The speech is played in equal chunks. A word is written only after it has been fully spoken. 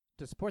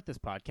To support this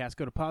podcast,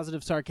 go to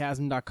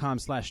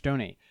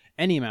positivesarcasm.com/donate.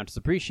 Any amount is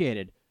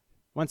appreciated.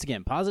 Once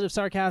again,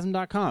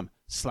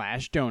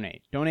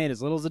 positivesarcasm.com/donate. Donate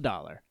as little as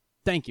 $1.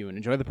 Thank you and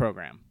enjoy the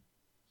program.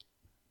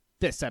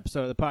 This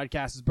episode of the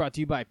podcast is brought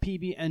to you by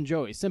PB and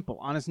Joey. Simple,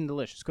 honest, and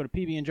delicious. Go to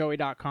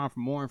pbandjoey.com for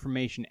more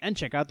information and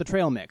check out the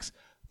trail mix.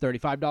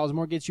 $35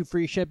 more gets you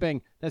free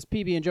shipping. That's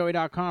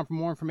pbandjoey.com for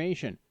more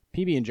information.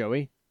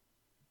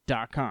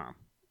 pbandjoey.com.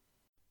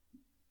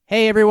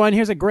 Hey everyone,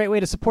 here's a great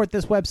way to support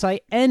this website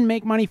and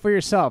make money for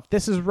yourself.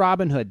 This is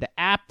Robinhood, the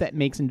app that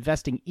makes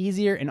investing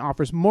easier and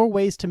offers more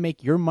ways to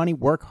make your money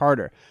work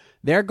harder.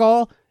 Their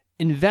goal?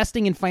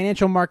 Investing in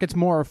financial markets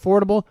more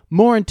affordable,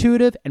 more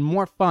intuitive, and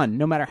more fun,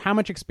 no matter how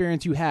much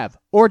experience you have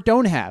or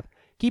don't have.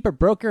 Keep a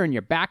broker in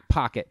your back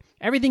pocket.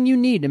 Everything you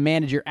need to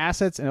manage your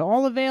assets and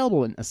all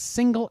available in a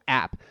single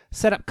app.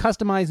 Set up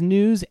customized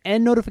news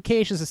and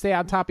notifications to stay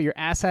on top of your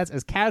assets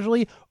as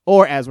casually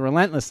or as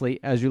relentlessly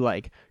as you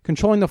like.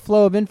 Controlling the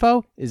flow of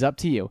info is up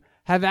to you.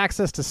 Have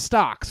access to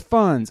stocks,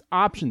 funds,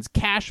 options,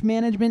 cash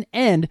management,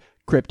 and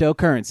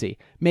cryptocurrency.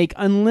 Make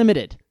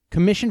unlimited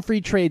commission-free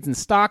trades in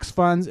stocks,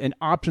 funds, and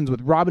options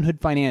with Robinhood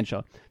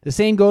Financial. The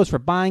same goes for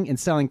buying and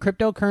selling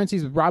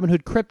cryptocurrencies with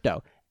Robinhood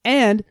Crypto.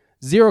 And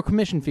zero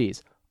commission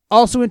fees.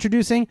 Also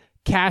introducing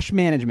cash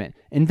management.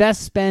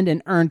 Invest, spend,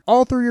 and earn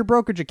all through your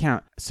brokerage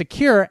account.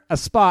 Secure a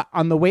spot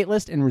on the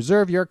waitlist and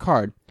reserve your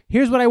card.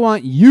 Here's what I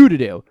want you to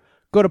do.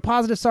 Go to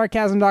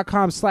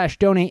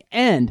positivesarcasm.com/donate,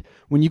 and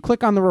when you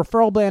click on the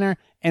referral banner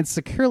and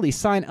securely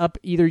sign up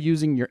either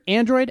using your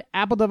Android,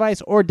 Apple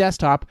device, or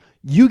desktop,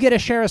 you get a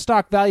share of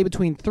stock value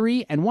between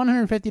 $3 and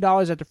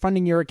 $150 after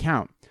funding your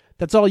account.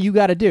 That's all you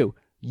got to do.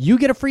 You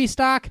get a free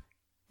stock,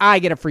 I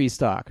get a free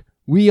stock.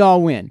 We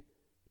all win.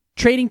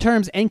 Trading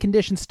terms and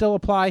conditions still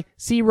apply.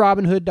 See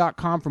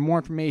Robinhood.com for more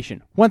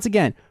information. Once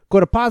again,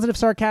 go to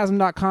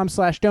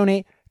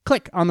positivesarcasm.com/donate,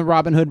 click on the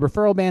Robinhood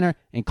referral banner,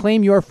 and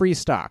claim your free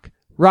stock.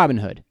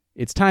 Robinhood,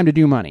 it's time to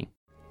do money.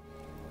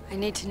 I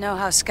need to know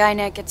how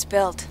Skynet gets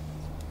built.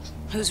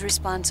 Who's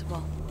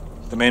responsible?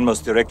 The man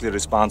most directly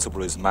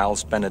responsible is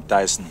Miles Bennett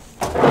Dyson.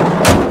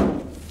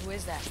 Who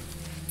is that?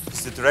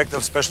 He's the director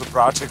of special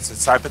projects at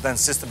Cyberdyne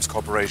Systems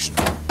Corporation.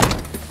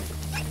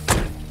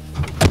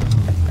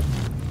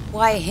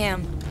 Why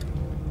him?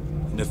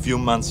 In a few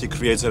months, he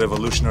creates a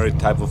revolutionary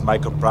type of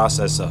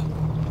microprocessor.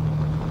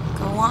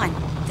 Go on.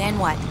 Then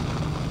what?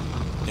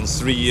 In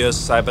 3 years,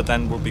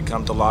 Cyberdyne will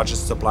become the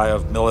largest supplier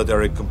of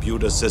military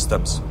computer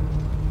systems.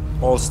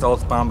 All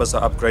stealth bombers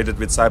are upgraded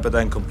with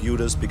Cyberdyne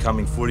computers,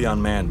 becoming fully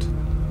unmanned.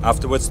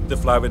 Afterwards, they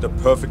fly with a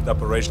perfect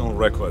operational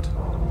record.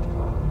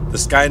 The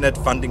Skynet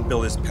funding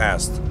bill is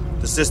passed.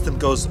 The system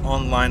goes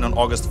online on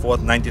August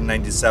 4th,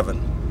 1997.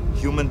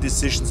 Human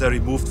decisions are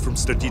removed from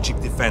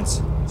strategic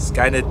defense.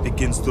 Skynet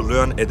begins to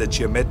learn at a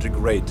geometric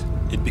rate.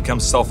 It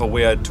becomes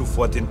self-aware at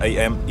 2:14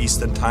 a.m.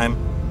 Eastern Time,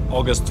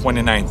 August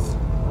 29th.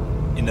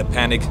 In a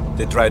panic,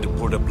 they try to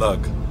pull the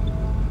plug.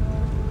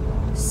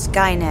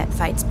 Skynet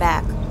fights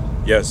back.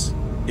 Yes,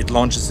 it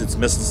launches its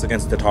missiles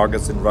against the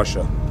targets in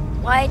Russia.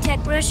 Why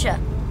attack Russia?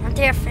 Aren't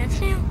they our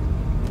friends now?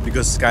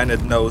 Because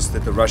Skynet knows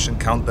that the Russian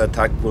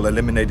counterattack will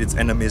eliminate its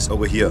enemies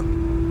over here.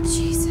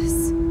 Jesus.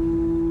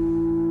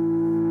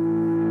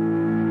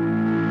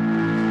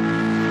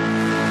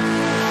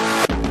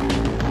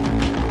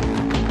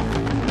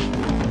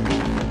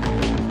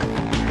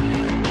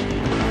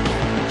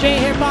 Jay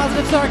here,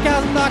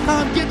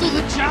 positivesarcasm.com. Get to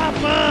the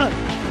chopper!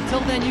 Until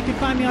then, you can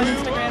find me on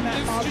Instagram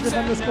at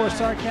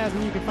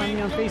positive_sarcasm. You can find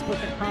me on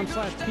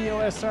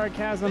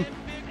Facebook.com/POSSarcasm.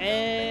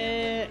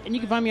 And you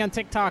can find me on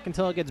TikTok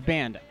until it gets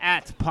banned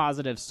at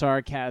Positive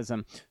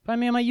Sarcasm.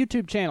 Find me on my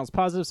YouTube channels,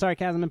 Positive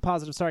Sarcasm and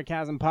Positive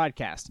Sarcasm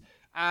Podcast.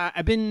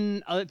 It's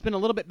been a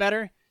little bit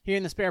better here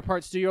in the Spare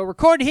Parts Studio.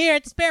 Recorded here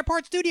at the Spare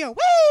Parts Studio.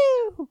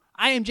 Woo!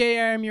 I am Jay.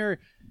 I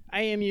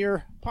am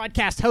your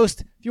podcast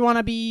host. If you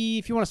want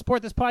to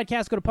support this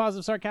podcast, go to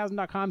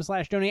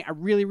positivesarcasm.com/donate. I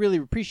really, really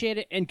appreciate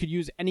it and could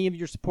use any of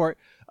your support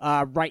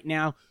right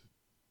now,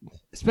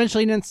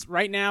 especially since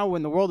right now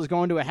when the world is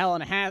going to a hell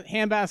in a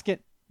handbasket.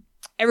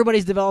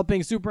 Everybody's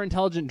developing super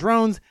intelligent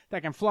drones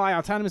that can fly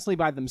autonomously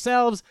by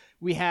themselves.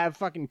 We have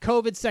fucking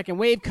COVID second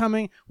wave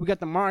coming. We got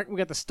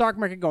the stock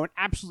market going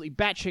absolutely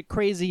batshit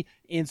crazy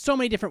in so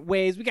many different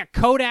ways. We got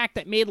Kodak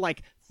that made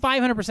like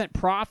 500%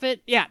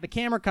 profit. Yeah, the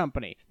camera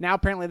company. Now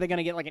apparently they're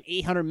gonna get like an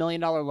 $800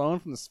 million loan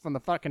from the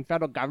fucking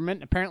federal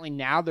government. Apparently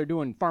now they're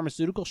doing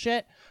pharmaceutical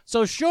shit.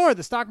 So sure,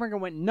 the stock market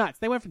went nuts.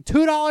 They went from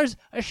 $2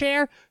 a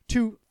share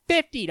to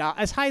 $50,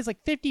 as high as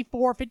like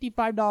 $54,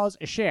 $55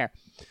 a share.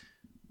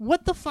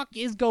 What the fuck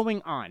is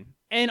going on?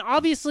 And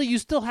obviously you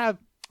still have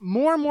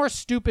more and more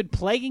stupid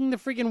plaguing the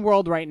freaking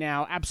world right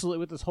now, absolutely,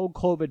 with this whole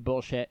COVID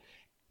bullshit.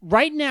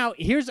 Right now,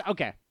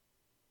 okay.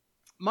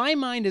 My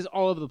mind is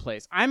all over the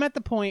place. I'm at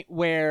the point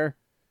where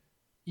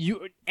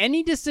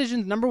any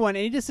decisions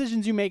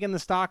you make in the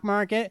stock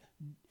market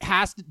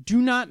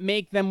do not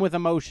make them with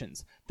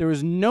emotions. There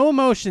is no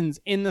emotions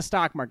in the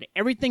stock market.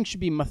 Everything should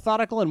be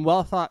methodical and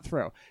well thought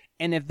through.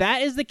 And if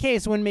that is the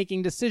case when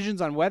making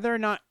decisions on whether or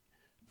not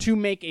to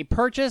make a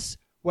purchase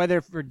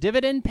whether for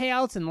dividend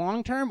payouts in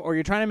long term or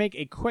you're trying to make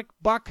a quick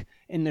buck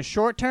in the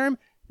short term,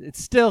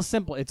 it's still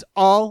simple. It's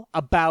all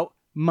about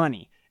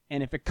money.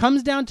 And if it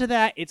comes down to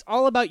that, it's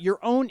all about your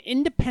own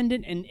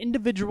independent and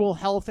individual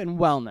health and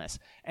wellness.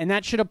 And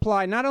that should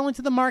apply not only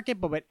to the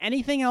market, but with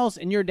anything else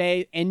in your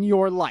day and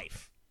your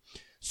life.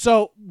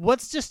 So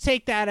let's just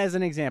take that as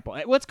an example.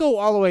 Let's go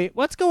all the way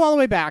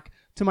back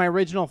to my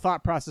original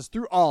thought process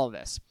through all of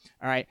this.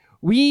 All right.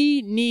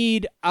 We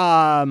need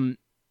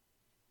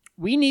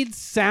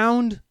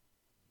sound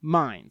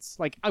minds.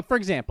 Like, for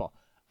example,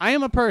 I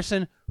am a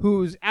person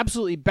who's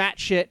absolutely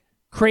batshit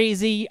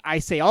crazy. I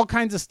say all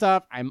kinds of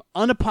stuff. I'm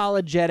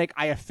unapologetic.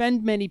 I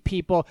offend many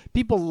people.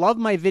 People love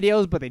my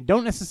videos, but they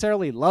don't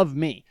necessarily love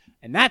me.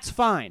 And that's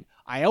fine.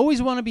 I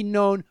always want to be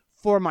known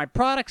for my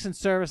products and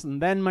service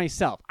and then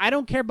myself. I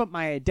don't care about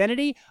my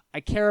identity. I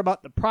care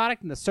about the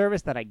product and the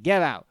service that I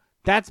give out.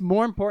 That's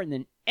more important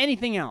than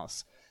anything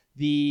else.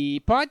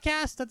 The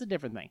podcast, that's a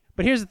different thing.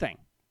 But here's the thing.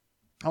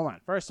 Hold on.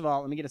 First of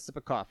all, let me get a sip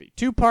of coffee.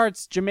 2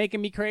 parts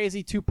Jamaican Me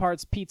Crazy, 2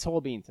 parts Pete's Whole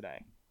Bean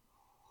today.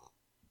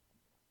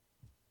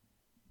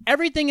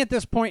 Everything at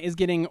this point is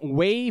getting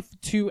way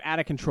too out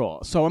of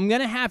control. So I'm going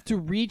to have to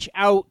reach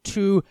out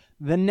to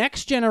the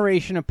next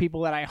generation of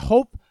people that I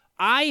hope,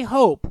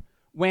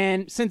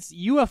 since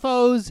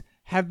UFOs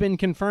have been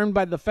confirmed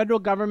by the federal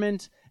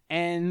government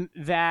and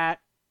that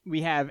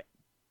we have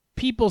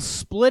people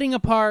splitting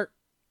apart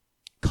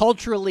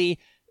culturally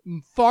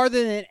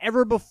farther than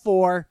ever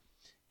before,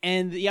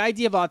 and the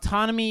idea of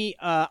autonomy,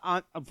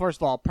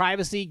 first of all,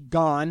 privacy,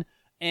 gone,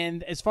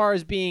 and as far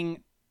as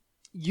being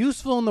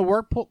useful in the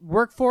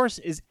workforce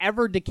is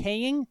ever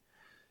decaying.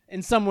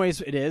 In some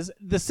ways it is.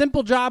 The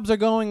simple jobs are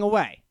going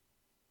away.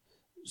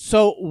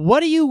 So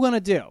what are you going to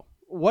do?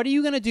 What are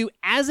you going to do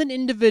as an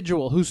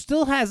individual who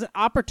still has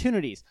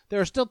opportunities?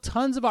 There are still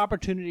tons of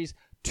opportunities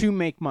to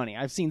make money.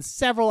 I've seen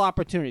several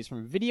opportunities,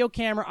 from video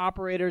camera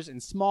operators in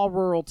small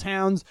rural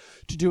towns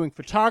to doing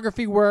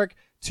photography work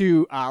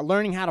to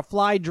learning how to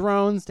fly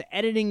drones to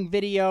editing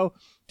video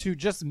to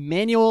just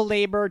manual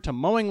labor to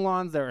mowing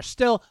lawns. There are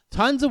still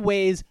tons of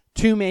ways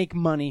to make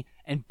money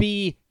and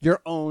be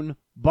your own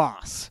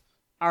boss.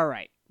 All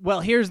right.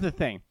 Well, here's the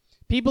thing.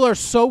 People are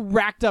so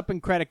racked up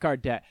in credit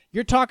card debt.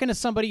 You're talking to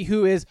somebody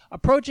who is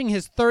approaching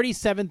his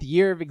 37th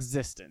year of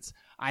existence.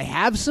 I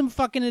have some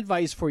fucking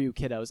advice for you,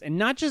 kiddos. And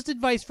not just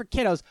advice for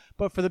kiddos,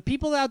 but for the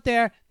people out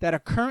there that are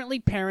currently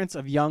parents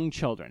of young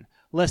children.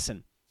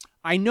 Listen,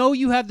 I know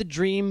you have the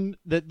dream.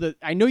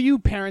 I know you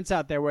parents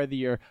out there, whether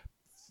you're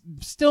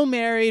still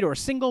married or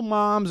single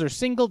moms or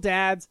single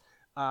dads,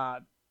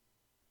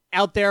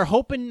 out there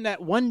hoping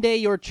that one day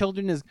your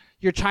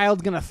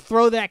child's going to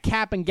throw that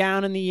cap and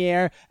gown in the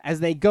air as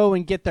they go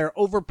and get their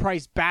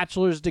overpriced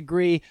bachelor's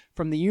degree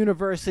from the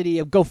University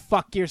of Go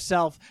Fuck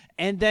Yourself.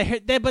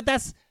 But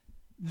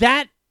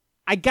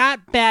I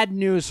got bad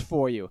news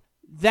for you.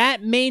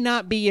 That may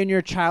not be in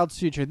your child's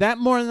future. That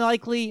more than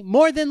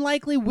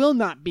likely will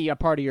not be a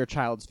part of your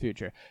child's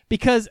future,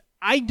 because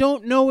I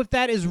don't know if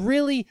that is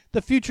really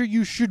the future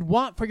you should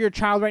want for your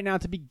child right now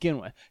to begin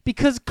with,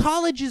 because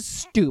college is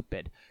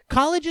stupid.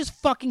 College is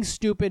fucking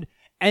stupid,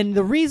 and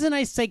the reason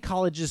I say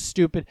college is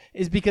stupid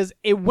is because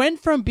it went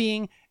from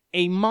being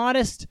a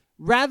modest,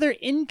 went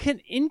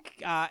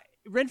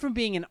from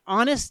being an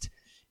honest,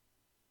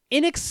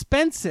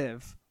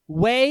 inexpensive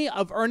way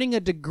of earning a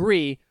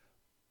degree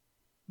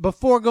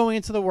before going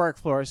into the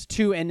workforce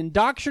to an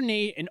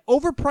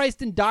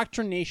overpriced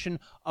indoctrination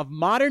of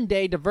modern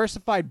day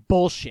diversified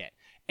bullshit.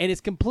 And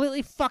it's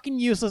completely fucking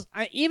useless,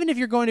 even if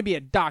you're going to be a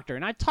doctor.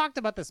 And I talked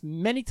about this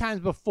many times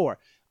before.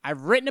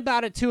 I've written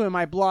about it too in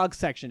my blog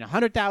section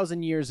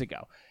 100,000 years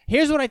ago.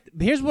 Here's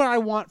what I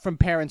want from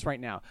parents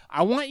right now.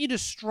 I want you to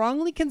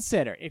strongly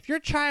consider, if your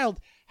child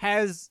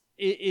hasn't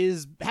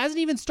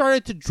even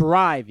started to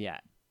drive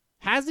yet,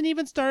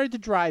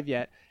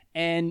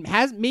 and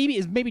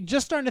is maybe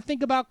just starting to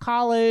think about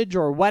college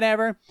or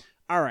whatever.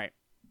 All right.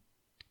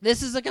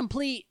 This is a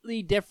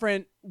completely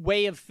different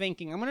way of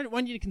thinking. I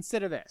want you to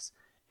consider this.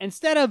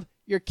 Instead of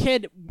your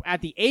kid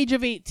at the age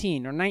of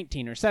 18 or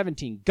 19 or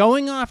 17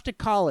 going off to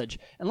college,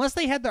 unless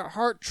they had their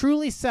heart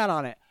truly set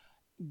on it,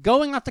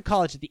 going off to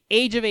college at the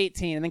age of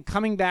 18 and then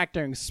coming back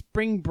during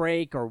spring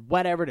break or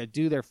whatever to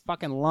do their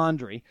fucking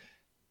laundry,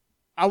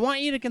 I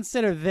want you to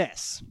consider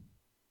this.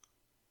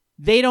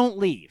 They don't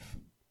leave.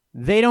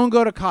 They don't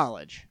go to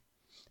college.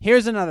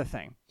 Here's another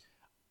thing.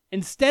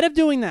 Instead of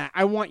doing that,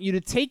 I want you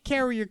to take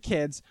care of your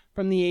kids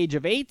from the age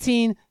of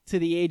 18 to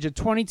the age of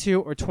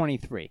 22 or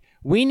 23.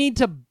 We need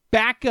to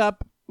back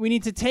up. We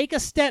need to take a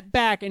step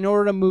back in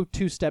order to move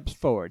 2 steps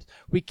forward.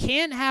 We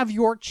can't have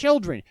your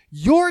children,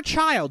 your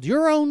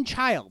own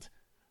child,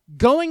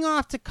 going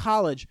off to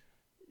college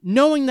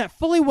knowing that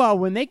fully well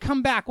when they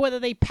come back, whether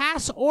they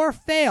pass or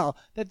fail,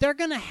 that they're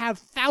going to have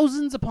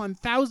thousands upon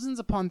thousands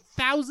upon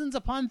thousands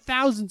upon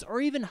thousands or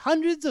even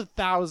hundreds of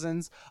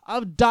thousands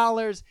of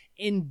dollars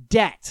in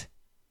debt.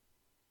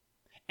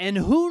 And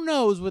who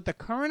knows with the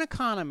current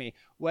economy,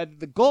 whether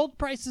the gold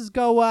prices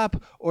go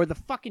up or the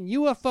fucking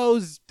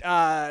UFOs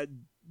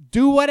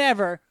do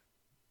whatever,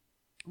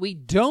 We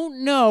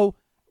don't know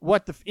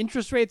what the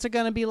interest rates are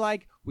going to be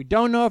like. We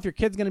don't know if your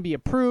kid's going to be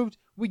approved.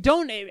 We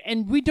don't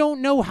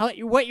know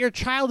what your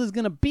child is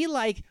going to be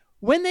like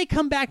when they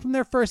come back from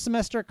their first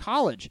semester of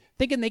college,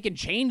 thinking they can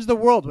change the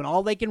world when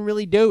all they can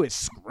really do is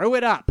screw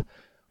it up.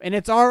 And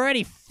it's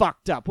already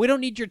fucked up. We don't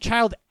need your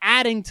child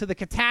adding to the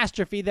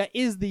catastrophe that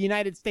is the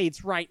United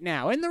States right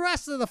now and the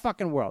rest of the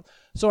fucking world.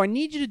 So I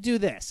need you to do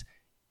this.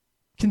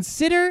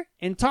 Consider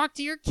and talk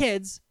to your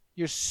kids,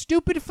 your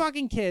stupid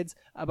fucking kids,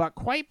 about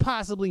quite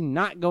possibly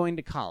not going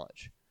to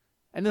college.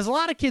 And there's a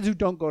lot of kids who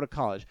don't go to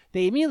college.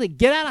 They immediately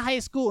get out of high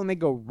school and they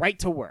go right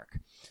to work.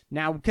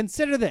 Now,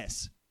 consider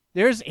this.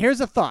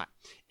 Here's a thought.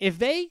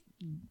 Here's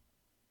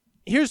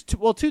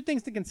two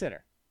things to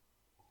consider.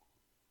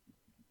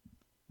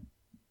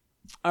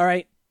 All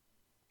right.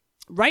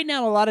 Right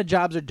now, a lot of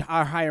jobs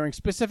are hiring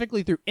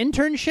specifically through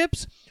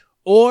internships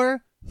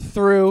or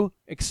through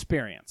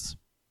experience.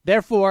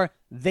 Therefore,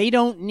 they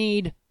don't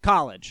need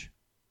college.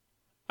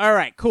 All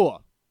right,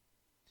 cool.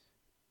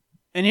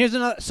 And here's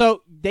another.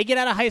 So they get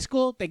out of high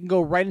school, they can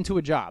go right into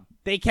a job.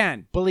 They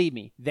can. Believe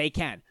me, they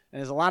can. And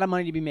there's a lot of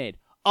money to be made.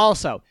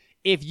 Also,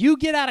 if you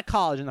get out of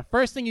college and the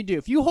first thing you do,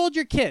 if you hold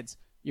your kids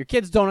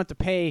don't have to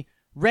pay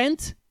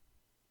rent,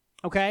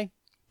 okay?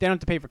 They don't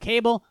have to pay for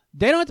cable.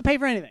 They don't have to pay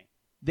for anything.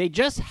 They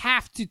just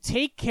have to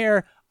take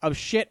care of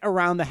shit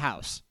around the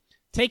house.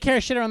 Take care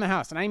of shit around the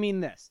house. And I mean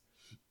this.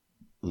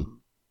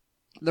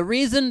 The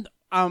reason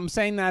I'm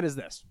saying that is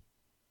this.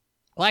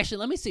 Well, actually,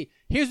 let me see.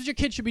 Here's what your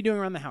kids should be doing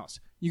around the house.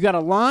 You got a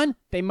lawn,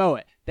 they mow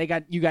it.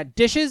 You got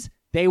dishes,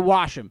 they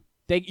wash them.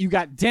 You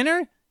got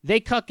dinner,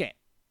 they cook it.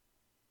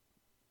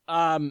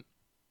 All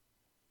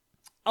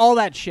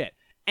that shit.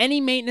 Any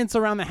maintenance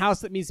around the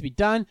house that needs to be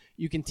done,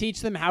 you can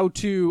teach them how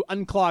to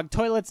unclog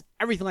toilets,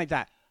 everything like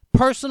that.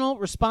 Personal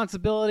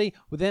responsibility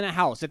within a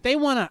house. If they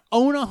want to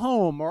own a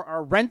home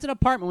or rent an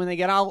apartment when they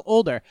get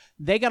older,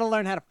 they got to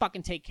learn how to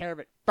fucking take care of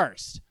it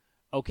first.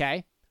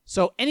 Okay?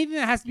 So anything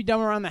that has to be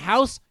done around the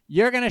house,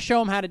 you're going to show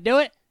them how to do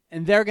it,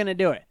 and they're going to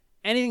do it.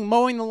 Anything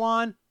mowing the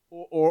lawn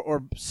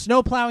or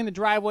snow plowing the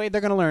driveway,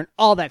 they're going to learn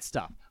all that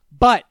stuff.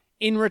 But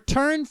in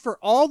return for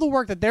all the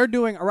work that they're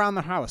doing around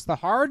the house, the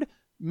hard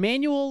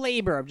manual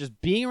labor of just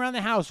being around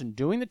the house and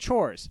doing the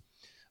chores,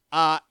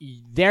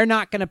 they're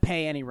not going to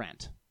pay any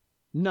rent.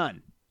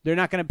 None. They're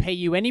not going to pay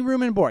you any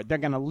room and board. They're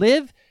going to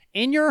live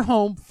in your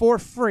home for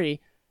free,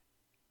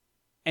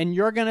 and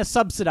you're going to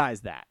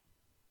subsidize that.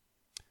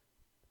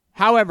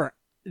 However,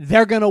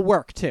 they're going to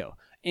work too.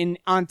 And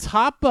on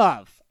top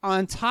of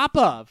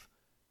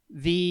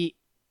the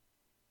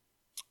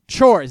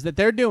chores that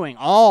they're doing,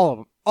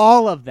 all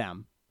of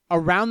them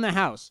around the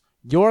house,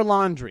 your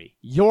laundry,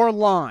 your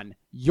lawn,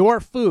 your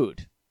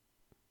food,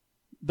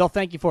 they'll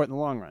thank you for it in the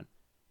long run.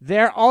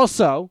 They're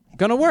also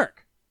going to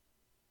work.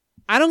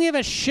 I don't give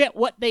a shit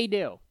what they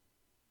do.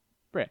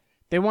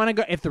 They want to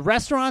go. If the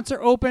restaurants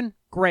are open,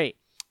 great.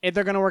 If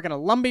they're going to work in a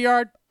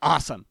lumberyard,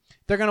 awesome.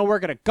 They're going to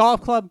work at a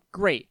golf club,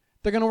 great.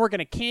 They're going to work in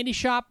a candy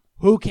shop,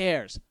 who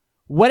cares?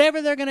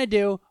 Whatever they're going to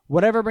do,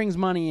 whatever brings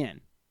money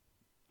in.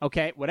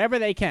 Okay? Whatever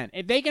they can.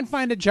 If they can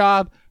find a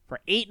job for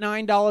 $8,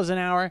 $9 an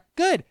hour,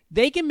 good.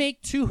 They can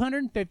make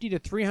 $250 to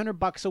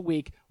 $300 a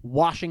week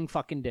washing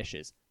fucking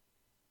dishes.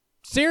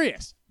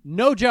 Serious.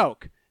 No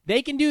joke.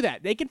 They can do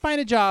that. They can find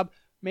a job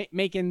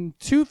making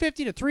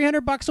 $250 to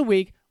 $300 a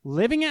week,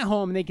 living at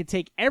home, and they can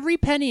take every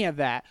penny of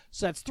that.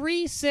 So that's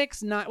 3,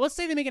 6, 9. Let's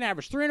say they make an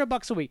average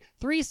 $300 a week.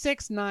 3,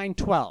 6, 9,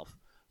 12.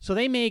 So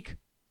they make,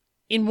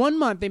 in 1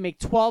 month, they make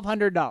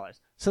 $1,200.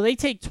 So they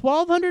take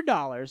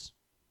 $1,200.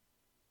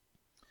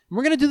 And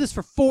we're going to do this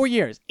for 4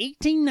 years.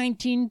 18,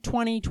 19,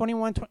 20,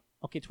 21, 20.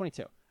 Okay,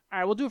 22. All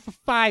right, we'll do it for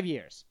 5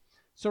 years.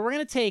 So we're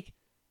going to take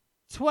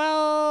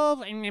 12.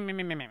 We're going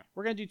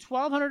to do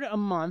 $1,200 a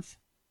month.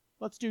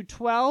 Let's do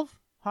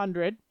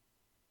 $1,200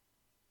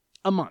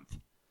 a month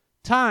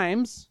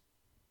times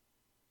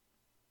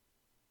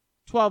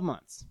 12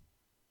 months.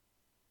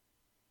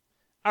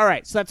 All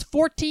right, so that's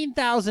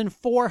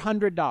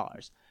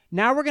 $14,400.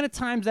 Now we're going to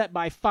times that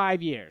by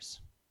 5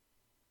 years.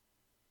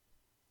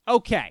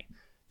 Okay,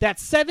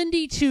 that's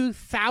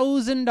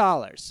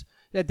 $72,000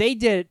 that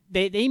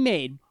they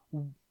made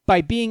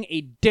by being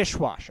a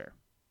dishwasher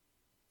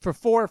for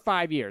 4 or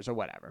 5 years or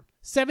whatever.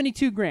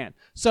 $72,000.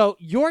 So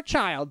your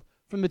child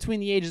from between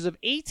the ages of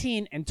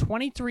 18 and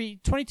 22,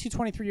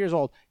 23 years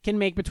old can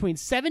make between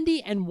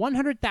 $70,000 and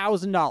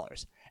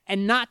 $100,000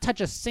 and not touch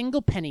a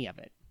single penny of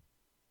it.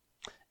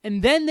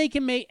 And then they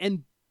can make,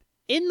 and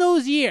in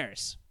those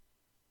years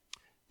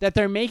that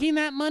they're making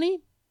that money,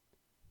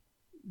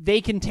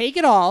 they can take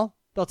it all.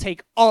 They'll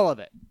take all of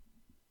it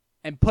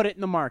and put it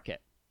in the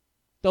market.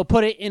 They'll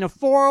put it in a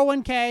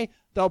 401k.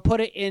 They'll put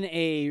it in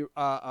a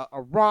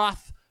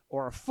Roth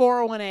or a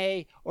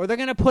 401a, or they're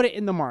going to put it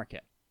in the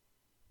market.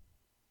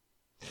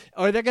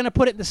 Or they're going to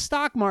put it in the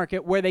stock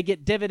market where they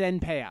get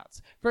dividend payouts.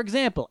 For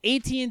example,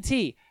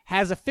 AT&T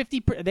has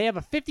they have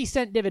a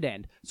 50-cent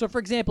dividend. So for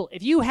example,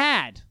 if you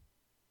had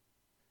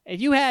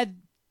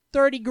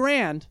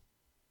 $30,000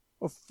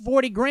 or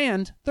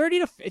 $40,000,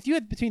 if you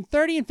had between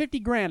 $30,000 and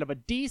 $50,000 of a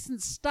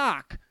decent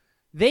stock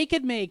they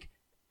could make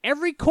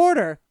every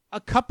quarter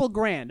a couple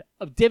grand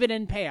of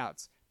dividend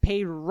payouts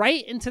paid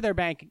right into their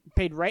bank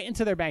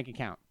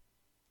account.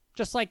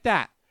 Just like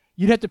that.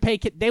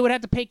 They would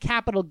have to pay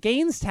capital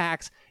gains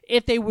tax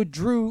if they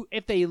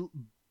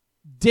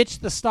ditch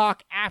the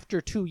stock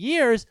after 2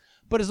 years,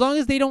 but as long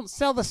as they don't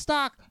sell the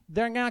stock,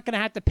 they're not going to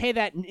have to pay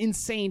that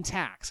insane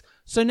tax.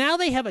 So now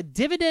they have a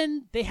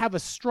dividend, they have a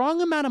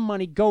strong amount of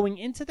money going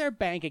into their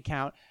bank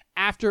account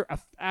after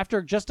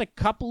just a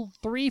couple,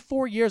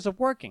 3-4 years of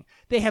working.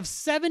 They have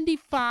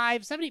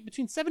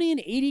between 70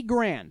 and 80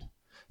 grand.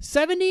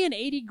 70 and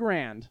 80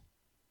 grand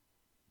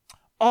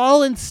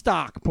all in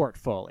stock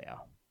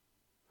portfolio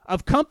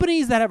of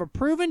companies that have a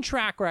proven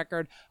track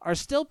record, are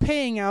still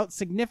paying out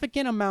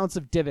significant amounts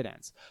of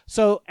dividends.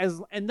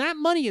 And that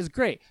money is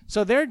great.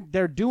 So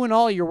they're doing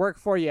all your work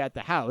for you at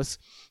the house.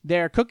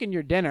 They're cooking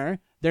your dinner.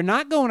 They're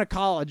not going to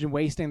college and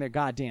wasting their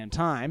goddamn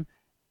time.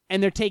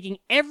 And they're taking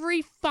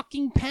every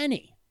fucking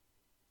penny,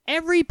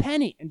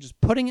 and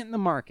just putting it in the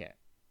market.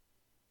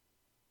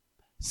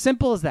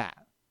 Simple as that.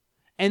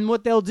 And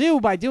what they'll do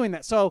by doing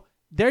that, so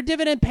their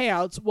dividend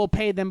payouts will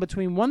pay them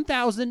between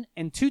 $1,000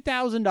 and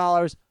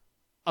 $2,000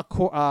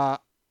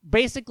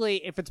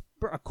 basically, if it's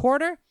a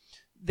quarter,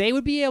 they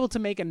would be able to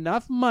make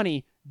enough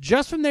money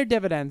just from their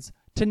dividends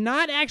to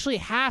not actually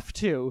have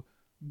to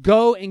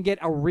go and get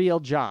a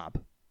real job.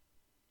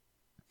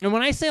 And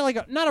when I say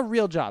not a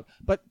real job,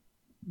 but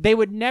they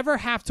would never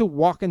have to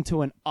walk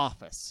into an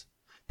office.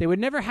 They would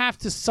never have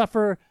to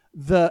suffer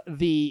the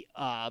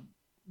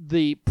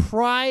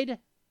pride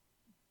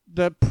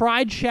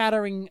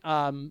shattering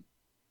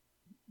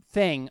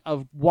thing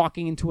of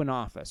walking into an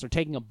office or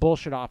taking a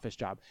bullshit office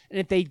job. And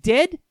if they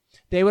did,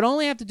 they would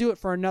only have to do it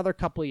for another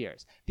couple of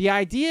years. The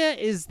idea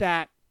is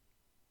that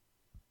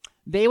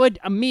they would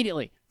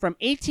immediately, from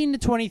 18 to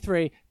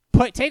 23,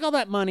 take all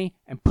that money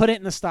and put it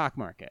in the stock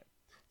market.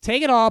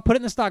 Take it all, put it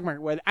in the stock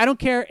market. I don't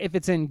care if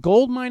it's in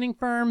gold mining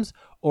firms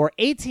or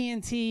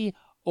AT&T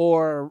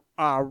or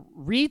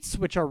REITs,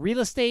 which are real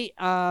estate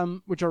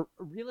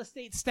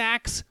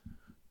stacks,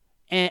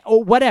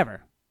 or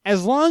whatever.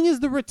 As long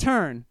as the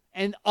return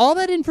and all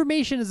that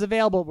information is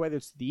available, whether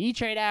it's the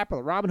E-Trade app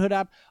or the Robinhood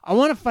app, I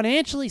want to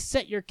financially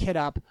set your kid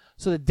up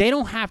so that they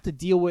don't have to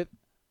deal with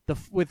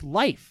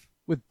life,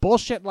 with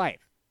bullshit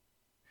life.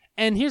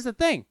 And here's the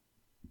thing.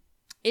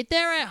 If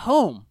they're at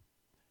home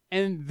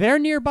and they're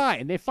nearby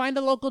and they find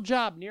a local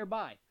job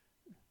nearby,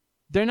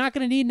 they're not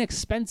going to need an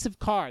expensive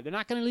car. They're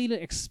not going to need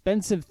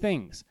expensive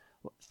things.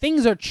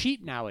 Things are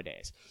cheap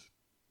nowadays.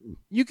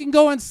 You can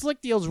go on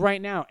Slick Deals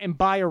right now and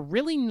buy a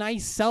really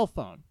nice cell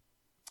phone.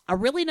 A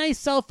really nice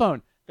cell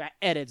phone that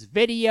edits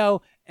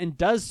video and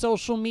does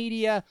social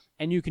media,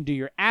 and you can do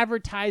your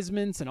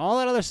advertisements and all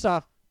that other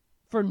stuff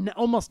for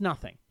almost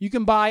nothing. You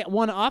can buy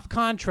one off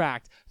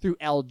contract through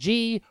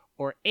LG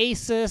or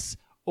Asus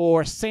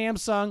or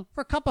Samsung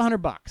for a couple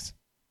 $100.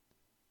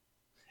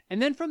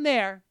 And then from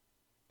there,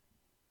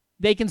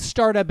 they can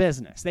start a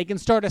business. They can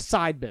start a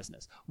side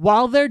business.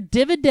 While their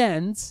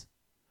dividends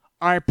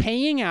are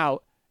paying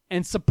out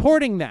and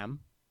supporting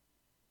them,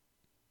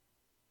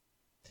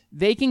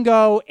 they can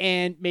go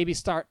and maybe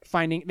start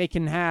finding, they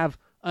can have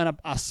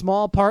a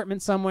small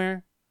apartment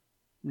somewhere,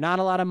 not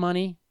a lot of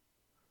money.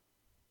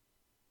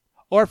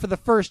 Or for the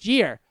first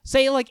year,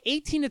 say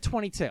 18 to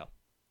 22,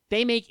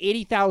 they make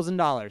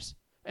 $80,000.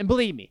 And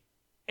believe me,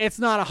 it's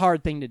not a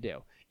hard thing to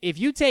do. If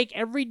you take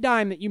every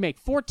dime that you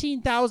make,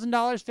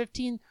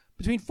 $14,000,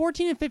 between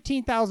 $14,000 and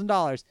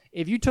 $15,000,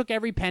 if you took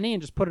every penny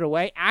and just put it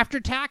away after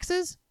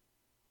taxes,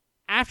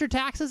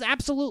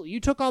 absolutely.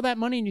 You took all that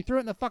money and you threw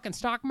it in the fucking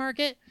stock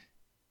market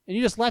and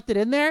you just left it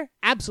in there,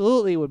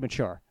 absolutely it would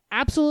mature.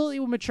 Absolutely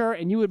would mature,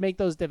 and you would make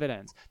those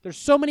dividends. There's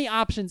so many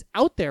options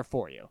out there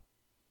for you.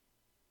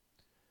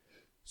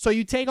 So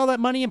you take all that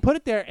money and put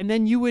it there, and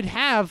then you would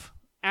have,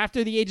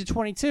 after the age of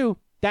 22,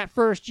 that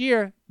first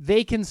year,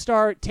 they can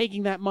start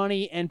taking that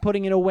money and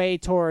putting it away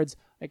towards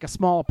a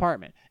small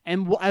apartment.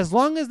 And as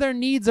long as their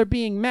needs are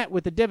being met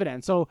with the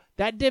dividend, so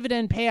that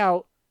dividend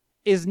payout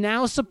is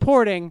now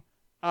supporting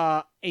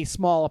a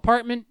small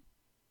apartment,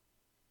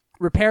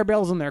 repair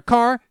bills in their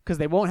car because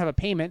they won't have a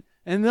payment,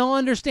 and they'll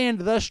understand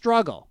the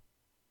struggle.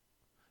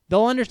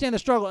 They'll understand the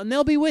struggle, and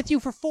they'll be with you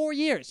for 4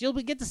 years. You'll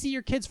get to see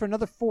your kids for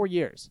another 4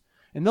 years.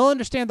 And they'll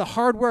understand the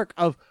hard work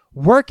of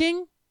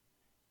working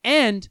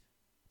and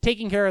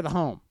taking care of the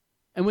home.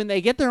 And when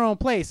they get their own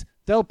place,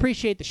 they'll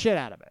appreciate the shit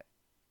out of it.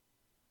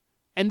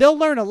 And they'll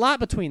learn a lot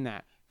between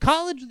that.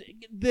 College,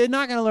 they're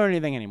not going to learn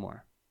anything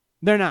anymore.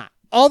 They're not.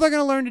 All they're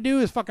going to learn to do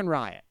is fucking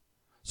riot.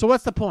 So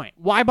what's the point?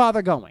 Why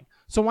bother going?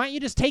 So why don't you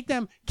just take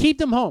them, keep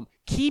them home.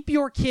 Keep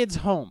your kids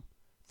home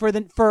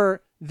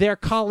for their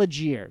college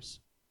years.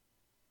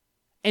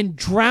 And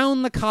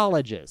drown the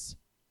colleges.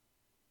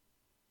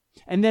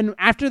 And then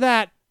after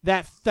that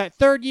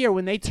third year,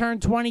 when they turn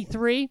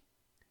 23,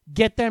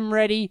 get them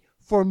ready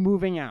for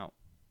moving out.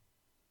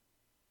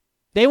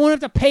 They won't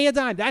have to pay a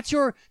dime. That's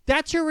your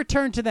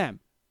return to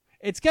them.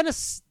 They're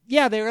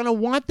gonna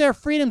want their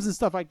freedoms and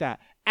stuff like that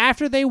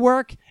after they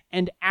work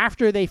and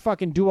after they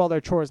fucking do all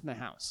their chores in the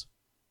house.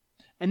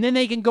 And then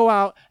they can go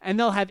out and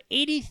they'll have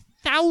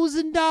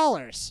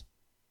 $80,000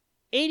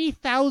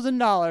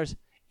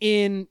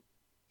 in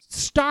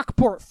stock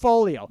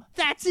portfolio.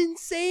 That's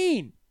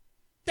insane.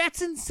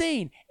 That's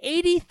insane.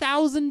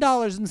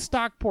 $80,000 in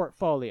stock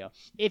portfolio.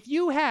 If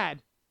you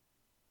had,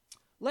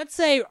 let's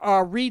say,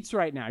 REITs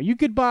right now, you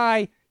could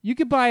buy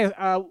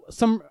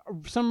some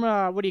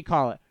what do you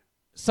call it?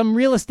 Some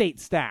real estate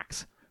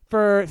stacks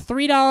for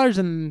 $3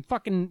 and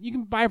fucking, you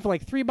can buy it for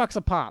like $3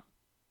 a pop.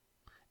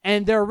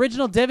 And their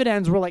original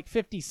dividends were like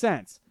 50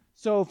 cents.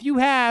 So if you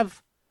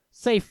have,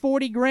 say,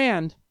 40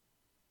 grand,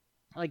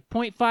 like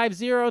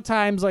 0.50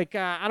 times like,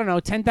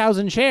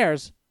 10,000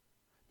 shares,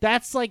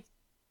 that's like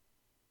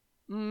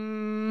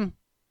 $5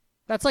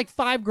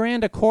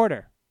 grand a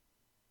quarter.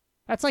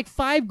 That's like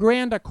 $5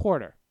 grand a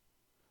quarter.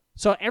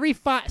 So every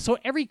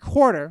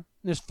quarter,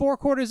 there's 4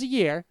 quarters a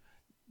year,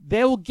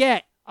 they will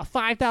get a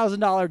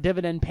 $5,000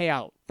 dividend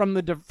payout from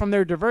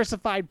their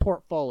diversified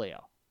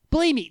portfolio.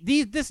 Believe me,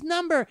 this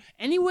number,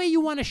 any way you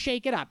want to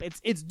shake it up,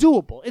 it's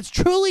doable. It's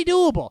truly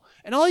doable.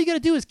 And all you got to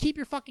do is keep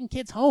your fucking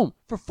kids home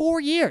for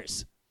 4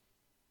 years.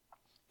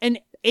 And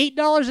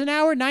 $8 an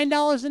hour,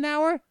 $9 an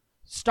hour,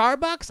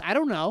 Starbucks, I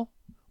don't know.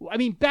 I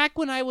mean, back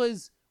when I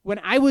was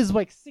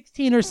like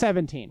 16 or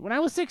 17. When I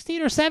was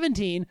 16 or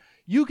 17,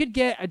 you could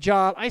get a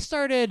job. I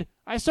started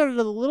at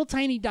a little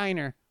tiny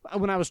diner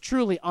when I was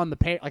truly on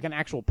the like an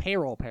actual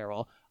payroll.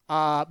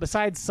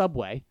 Besides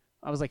Subway,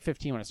 I was like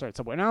 15 when I started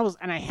Subway,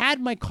 and I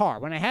had my car.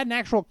 When I had an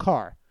actual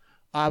car,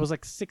 I was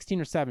like 16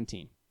 or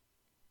 17,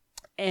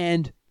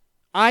 and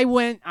I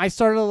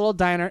started a little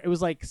diner. It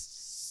was like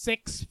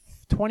 $6.25,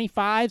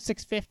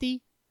 $6.50,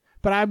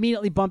 but I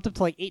immediately bumped up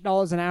to like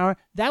 $8 an hour.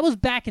 That was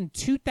back in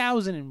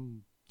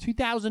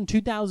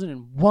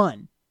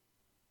 2001.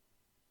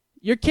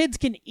 Your kids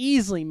can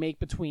easily make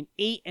between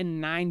 $8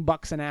 and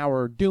 $9 an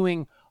hour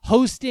doing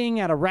hosting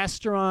at a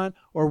restaurant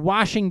or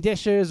washing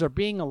dishes or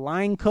being a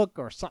line cook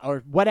or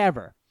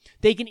whatever.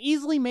 They can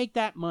easily make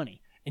that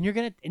money, and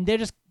they're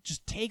just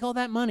take all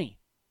that money.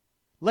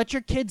 Let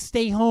your kids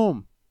stay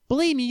home.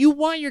 Believe me, you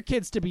want your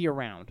kids to be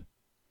around.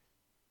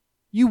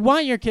 You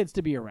want your kids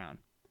to be around,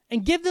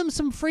 and give them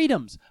some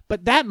freedoms.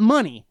 But that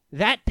money,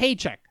 that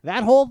paycheck,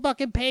 that whole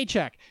fucking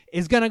paycheck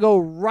is gonna go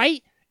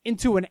right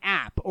into an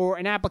app or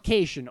an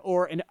application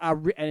or an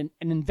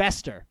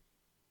investor.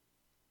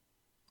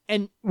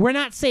 And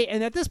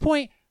and at this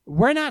point,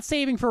 we're not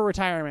saving for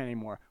retirement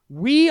anymore.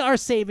 We are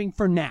saving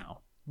for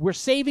now. We're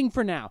saving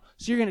for now.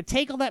 So you're going to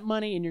take all that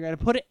money and you're going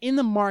to put it in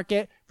the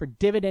market for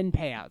dividend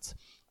payouts.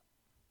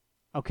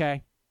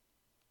 Okay?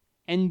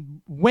 And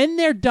when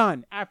they're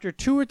done, after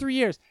 2 or 3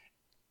 years,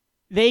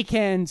 they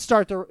can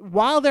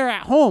while they're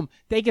at home,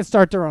 they can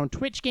start their own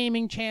Twitch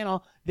gaming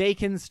channel. They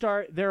can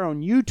start their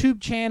own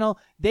YouTube channel.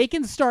 They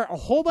can start a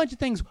whole bunch of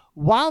things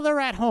while they're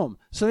at home.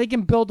 So they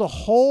can build a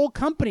whole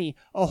company,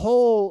 a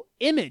whole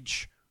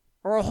image,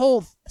 or a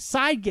whole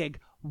side gig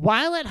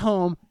while at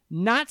home,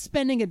 not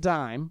spending a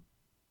dime,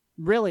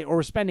 really,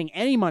 or spending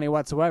any money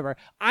whatsoever.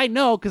 I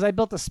know because I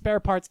built a spare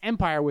parts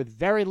empire with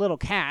very little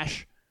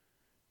cash.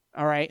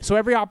 All right, so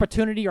every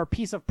opportunity or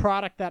piece of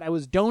product that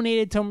was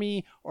donated to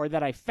me or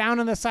that I found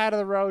on the side of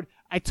the road,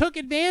 I took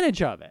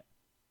advantage of it.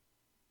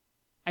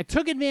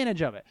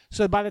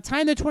 So by the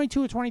time they're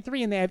 22 or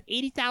 23 and they have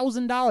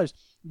 $80,000,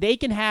 they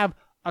can have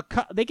a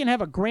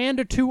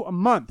grand or two a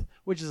month,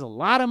 which is a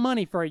lot of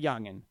money for a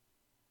youngin',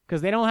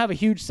 because they don't have a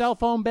huge cell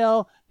phone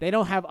bill. They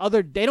don't have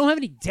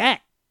any debt.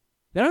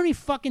 They don't have any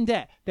fucking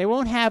debt. They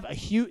won't have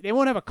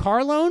a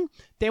car loan.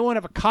 They won't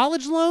have a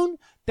college loan.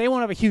 They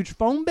won't have a huge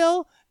phone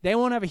bill. They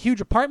won't have a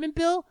huge apartment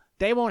bill.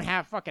 They won't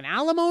have fucking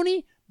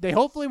alimony. They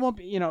hopefully won't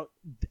be,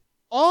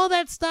 all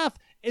that stuff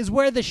is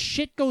where the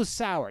shit goes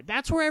sour.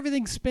 That's where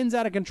everything spins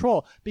out of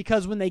control,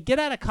 because when they get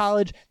out of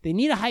college, they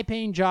need a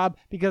high-paying job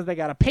because they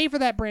got to pay for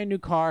that brand new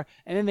car,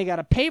 and then they got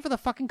to pay for the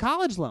fucking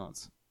college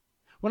loans.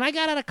 When I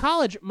got out of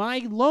college, my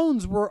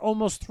loans were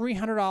almost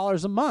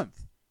 $300 a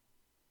month.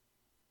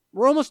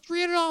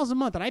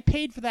 And I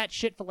paid for that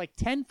shit for like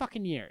 10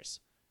 fucking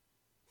years.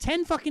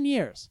 10 fucking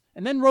years.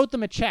 And then wrote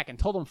them a check and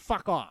told them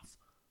fuck off.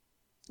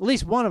 At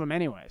least one of them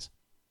anyways.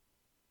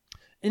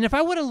 And if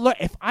I would have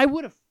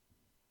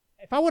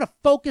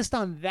focused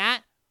on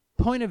that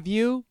point of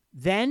view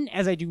then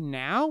as I do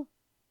now,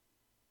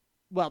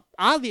 well,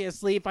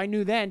 obviously, if I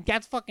knew then,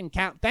 that's fucking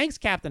thanks,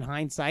 Captain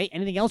Hindsight.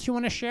 Anything else you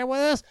want to share with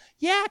us?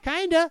 Yeah,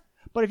 kinda.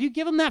 But if you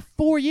give them that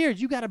 4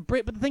 years, you got to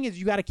break. But the thing is,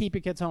 you got to keep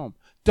your kids home.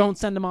 Don't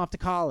send them off to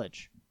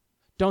college.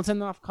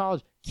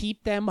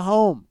 Keep them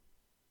home.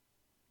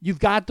 You've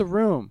got the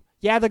room.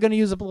 Yeah, they're going to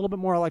use up a little bit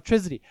more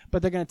electricity,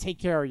 but they're going to take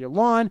care of your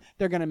lawn.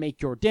 They're going to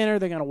make your dinner.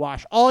 They're going to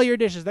wash all your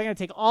dishes. They're going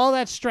to take all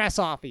that stress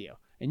off of you,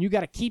 and you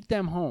got to keep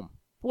them home.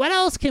 What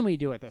else can we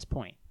do at this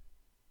point?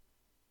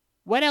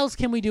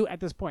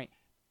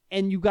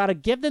 And you got to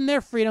give them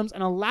their freedoms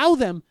and allow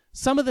them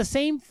some of the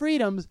same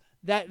freedoms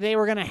that they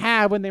were going to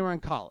have when they were in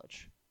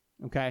college.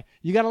 Okay?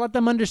 You got to let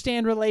them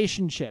understand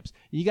relationships.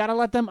 You got to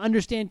let them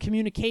understand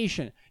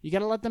communication. You got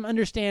to let them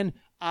understand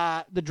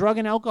the drug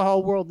and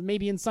alcohol world,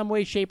 maybe in some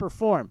way, shape, or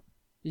form.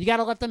 You got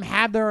to let them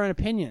have their own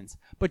opinions.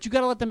 But you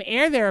got to let them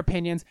air their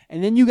opinions,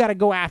 and then you got to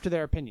go after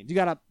their opinions. You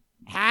got to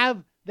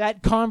have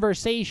that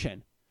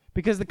conversation.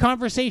 Because the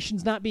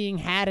conversation's not being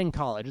had in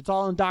college. It's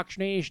all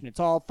indoctrination. It's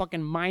all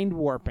fucking mind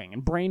warping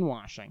and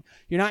brainwashing.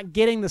 You're not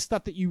getting the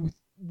stuff that you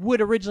would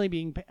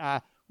originally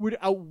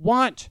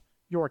want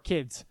your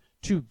kids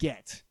to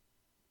get.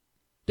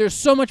 There's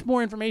so much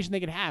more information they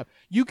could have.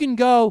 You can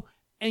go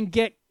and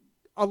get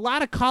a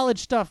lot of college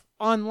stuff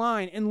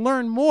online and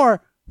learn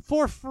more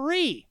for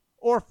free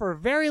or for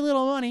very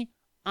little money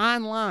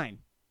online.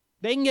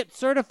 They can get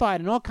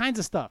certified and all kinds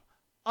of stuff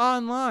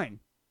online.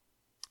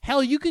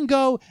 Hell, you can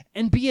go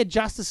and be a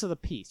justice of the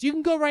peace. You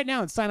can go right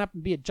now and sign up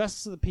and be a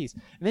justice of the peace.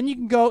 And then you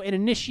can go and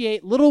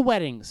initiate little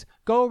weddings.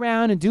 Go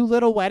around and do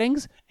little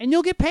weddings, and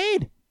you'll get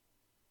paid.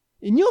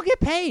 And you'll get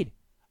paid.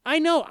 I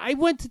know. I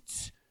went to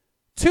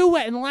two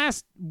in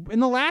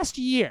the last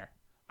year.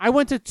 I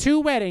went to 2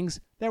 weddings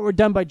that were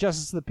done by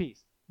Justice of the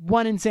Peace.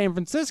 One in San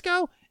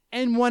Francisco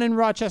and one in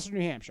Rochester,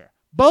 New Hampshire.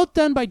 Both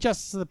done by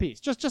Justice of the Peace.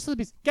 Just Justice of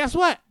the Peace. Guess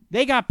what?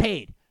 They got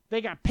paid.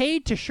 They got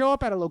paid to show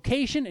up at a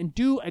location and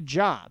do a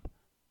job.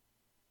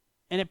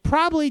 And it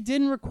probably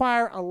didn't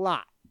require a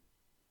lot,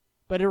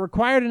 but it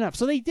required enough.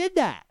 So they did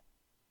that.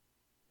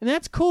 And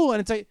that's cool.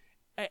 And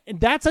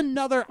that's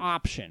another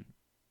option.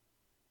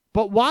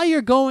 But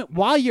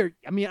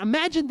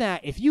imagine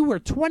that if you were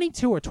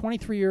 22 or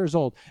 23 years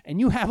old and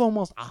you have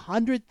almost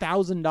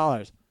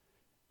 $100,000.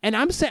 And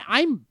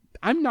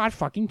I'm not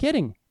fucking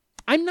kidding.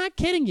 I'm not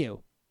kidding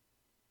you.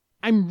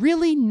 I'm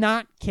really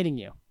not kidding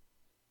you.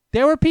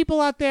 There were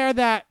people out there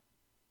that,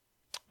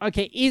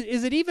 okay,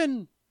 is it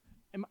even...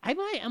 Am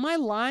I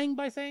lying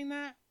by saying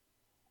that?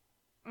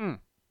 Am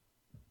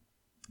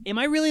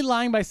I really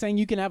lying by saying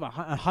you can have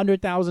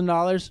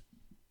 $100,000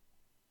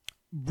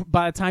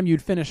 by the time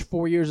you'd finish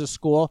 4 years of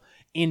school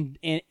in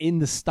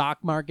the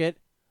stock market,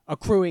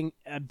 accruing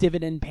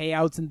dividend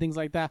payouts and things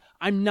like that?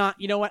 I'm not.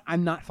 You know what?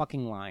 I'm not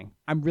fucking lying.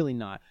 I'm really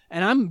not.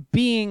 And I'm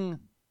being,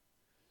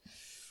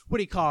 what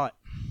do you call it?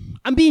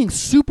 I'm being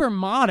super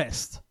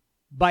modest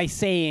by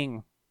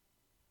saying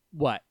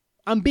what?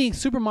 I'm being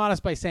super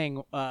modest by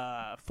saying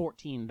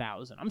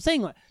 $14,000. I'm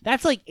saying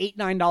that's like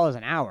 $8-9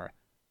 an hour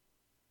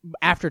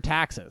after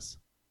taxes.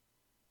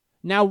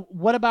 Now,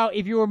 what about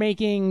if you were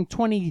making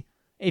 20?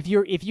 If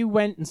you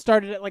went and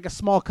started at like a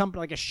small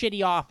company, like a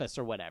shitty office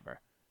or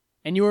whatever,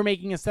 and you were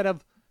making, instead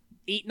of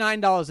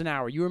 $8-9 an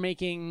hour, you were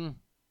making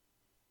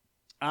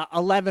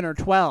 11 or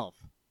 12.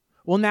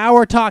 Well, now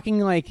we're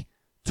talking like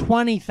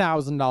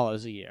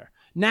 $20,000 a year.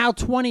 Now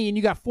 20, and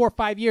you got 4 or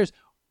 5 years.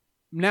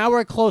 Now we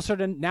are closer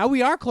to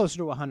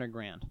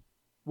 $100,000.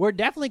 We're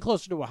definitely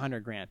closer to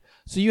 $100,000.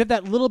 So you have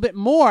that little bit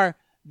more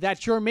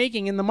that you're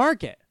making in the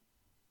market.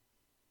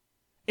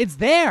 It's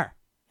there.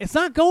 It's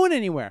not going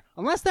anywhere.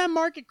 Unless that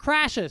market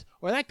crashes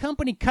or that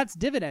company cuts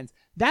dividends,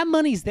 that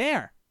money's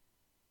there.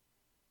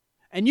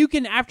 And you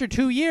can, after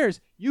 2 years,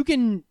 you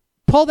can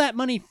pull that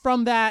money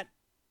from that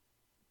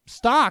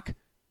stock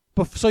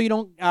so you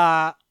don't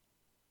have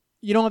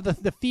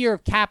the fear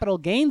of capital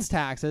gains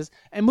taxes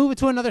and move it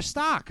to another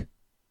stock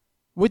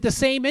with the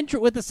same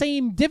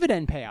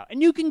dividend payout.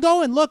 And you can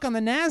go and look on the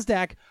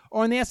NASDAQ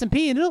or on the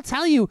S&P, and it'll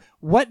tell you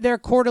what their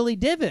quarterly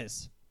div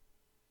is.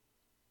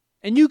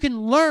 And you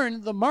can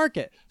learn the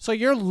market. So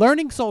you're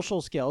learning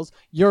social skills.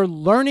 You're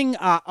learning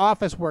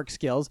office work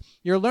skills.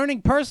 You're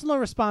learning personal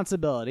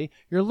responsibility.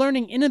 You're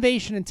learning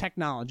innovation and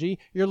technology.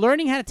 You're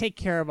learning how to take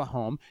care of a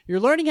home. You're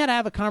learning how to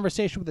have a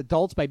conversation with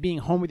adults by being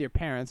home with your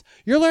parents.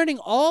 You're learning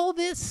all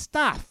this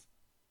stuff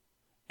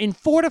in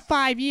 4 to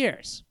 5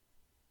 years.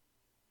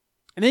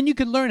 And then you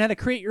can learn how to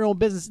create your own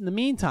business in the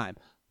meantime.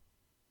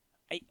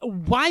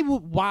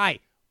 Why?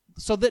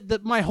 So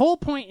my whole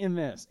point in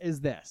this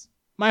is this.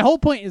 My whole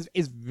point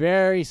is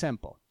very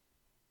simple.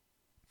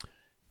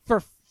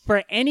 For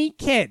any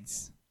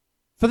kids,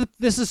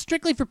 this is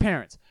strictly for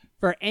parents.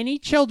 For any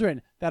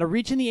children that are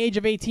reaching the age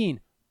of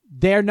 18,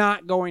 they're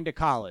not going to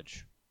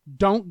college.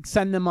 Don't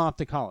send them off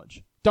to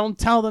college. Don't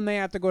tell them they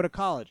have to go to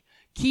college.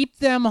 Keep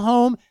them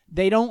home.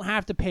 They don't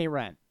have to pay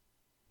rent.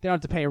 They don't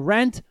have to pay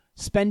rent,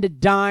 spend a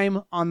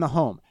dime on the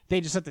home.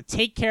 They just have to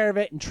take care of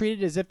it and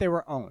treat it as if they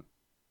were owned.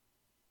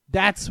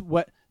 That's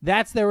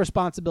their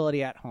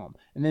responsibility at home.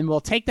 And then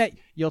you'll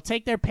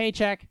take their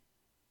paycheck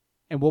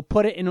and we'll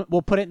put it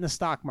in the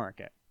stock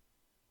market.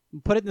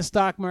 We'll put it in the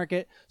stock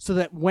market so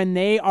that when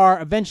they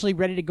are eventually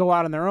ready to go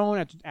out on their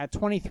own at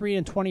 23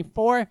 and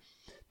 24,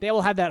 they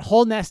will have that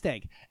whole nest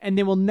egg, and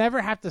they will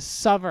never have to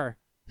suffer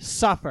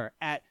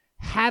at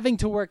having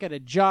to work at a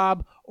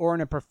job or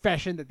in a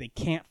profession that they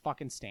can't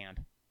fucking stand.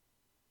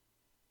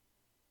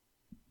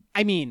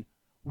 I mean,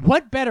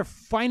 what better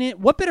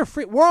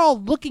we're all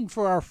looking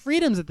for our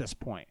freedoms at this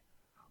point.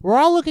 We're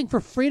all looking for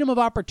freedom of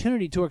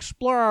opportunity to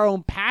explore our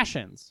own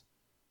passions.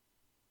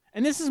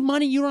 And this is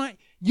money you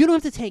don't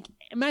have to take.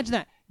 Imagine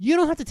that. You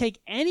don't have to take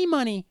any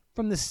money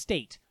from the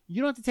state.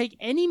 You don't have to take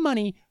any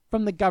money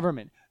from the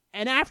government.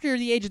 And after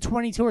the age of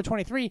 22 or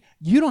 23,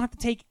 you don't have to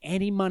take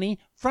any money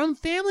from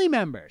family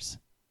members.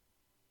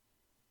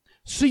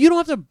 So you don't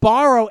have to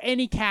borrow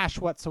any cash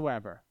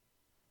whatsoever.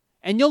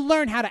 And you'll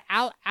learn how to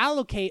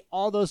allocate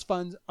all those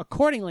funds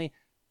accordingly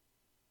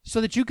so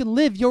that you can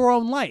live your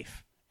own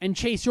life and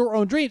chase your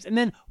own dreams. And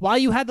then while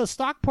you have the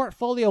stock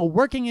portfolio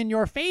working in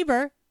your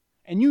favor,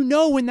 and you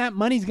know when that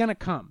money's going to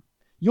come,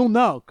 you'll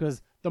know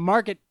because the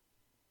market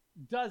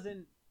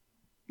doesn't.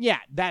 Yeah,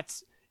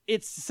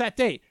 it's set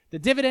date. The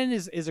dividend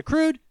is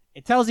accrued.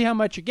 It tells you how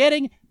much you're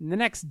getting. And the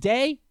next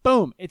day,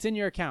 boom, it's in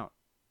your account.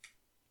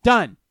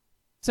 Done.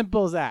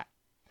 Simple as that.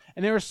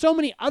 And there are so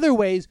many other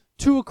ways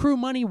to accrue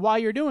money while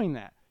you're doing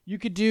that. You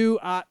could do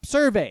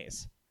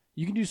surveys.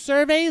 You can do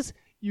surveys.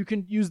 You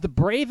can use the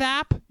Brave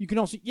app. You can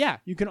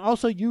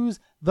also use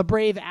the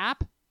Brave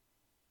app.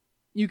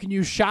 You can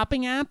use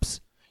shopping apps.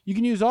 You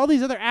can use all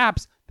these other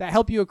apps that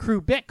help you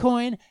accrue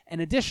Bitcoin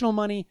and additional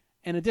money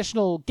and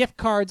additional gift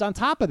cards on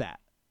top of that.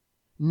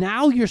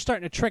 Now you're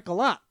starting to trickle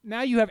up.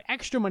 Now you have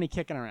extra money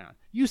kicking around.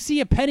 You see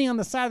a penny on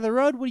the side of the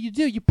road, what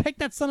do? You pick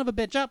that son of a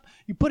bitch up,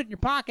 you put it in your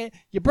pocket,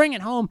 you bring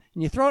it home,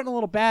 and you throw it in a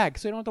little bag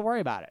so you don't have to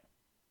worry about it.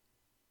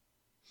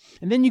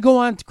 And then you go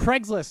on to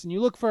Craigslist and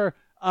you look for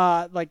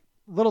like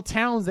little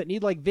towns that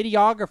need like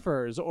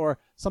videographers or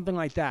something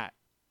like that.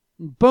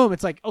 And boom,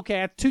 it's like,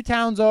 okay, at 2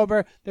 towns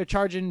over, they're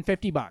charging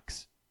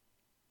 $50.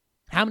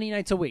 How many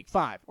nights a week?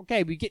 5.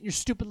 Okay, but you get in your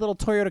stupid little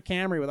Toyota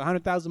Camry with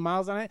 100,000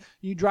 miles on it.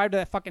 You drive to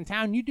that fucking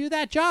town. You do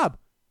that job.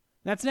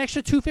 That's an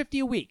extra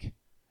 $250 a week.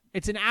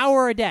 It's an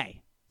hour a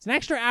day. It's an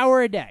extra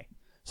hour a day.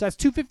 So that's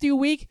 $250 a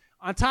week.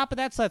 On top of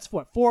that, so that's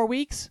what, 4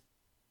 weeks?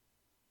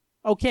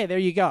 Okay, there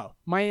you go.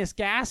 Minus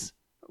gas,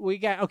 we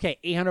got, okay,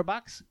 $800,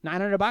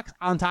 $900.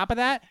 On top of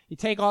that, you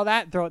take all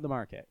that and throw it in the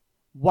market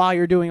while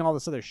you're doing all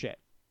this other shit.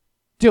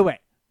 Do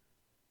it.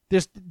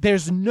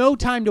 There's no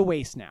time to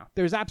waste now.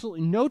 There's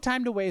absolutely no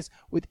time to waste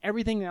with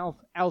everything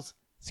else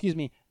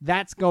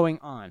that's going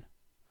on.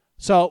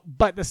 So,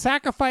 but the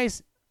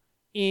sacrifice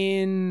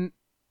in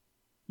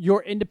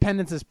your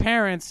independence as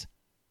parents,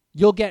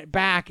 you'll get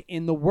back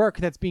in the work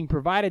that's being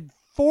provided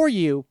for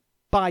you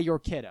by your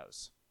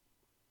kiddos.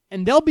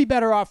 And they'll be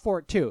better off for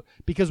it too,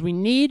 because we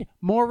need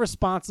more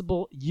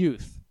responsible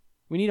youth.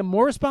 We need a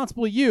more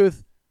responsible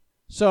youth.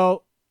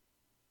 So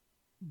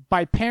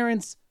by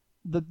parents,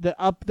 the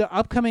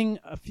upcoming,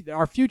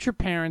 our future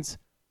parents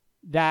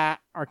that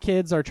our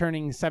kids are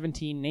turning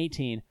 17 and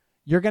 18,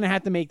 you're going to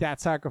have to make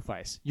that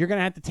sacrifice. You're going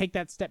to have to take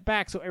that step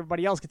back so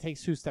everybody else can take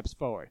 2 steps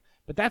forward.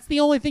 But that's the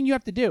only thing you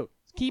have to do.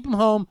 Keep them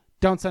home.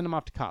 Don't send them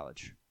off to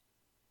college.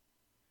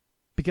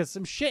 Because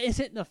some shit is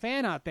hitting the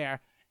fan out there.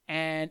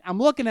 And I'm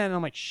looking at it and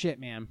I'm like, shit,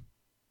 man.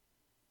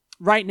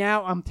 Right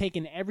now, I'm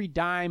taking every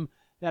dime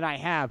that I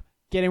have,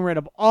 getting rid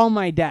of all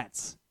my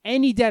debts.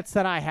 Any debts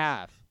that I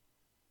have.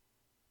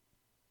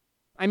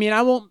 I mean,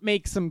 I won't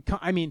make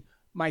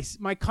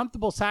my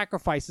comfortable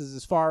sacrifices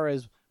as far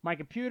as my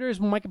computers.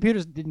 Well, my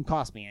computers didn't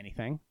cost me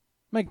anything.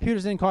 My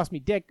computers didn't cost me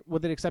dick,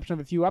 with the exception of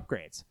a few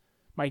upgrades.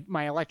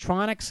 My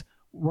electronics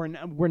were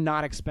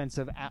not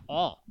expensive at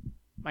all.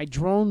 My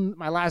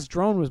last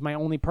drone was my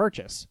only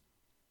purchase.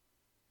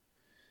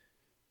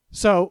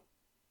 So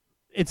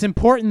it's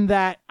important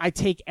that I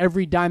take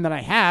every dime that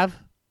I have,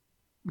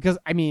 because,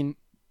 I mean,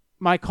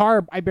 my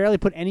car, I barely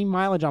put any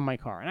mileage on my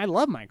car. And I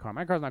love my car.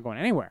 My car's not going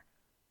anywhere.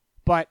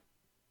 But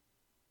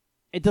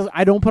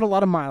I don't put a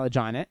lot of mileage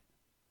on it.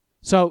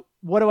 So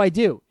what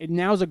do?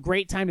 Now is a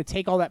great time to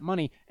take all that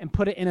money and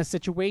put it in a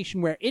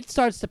situation where it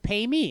starts to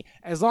pay me.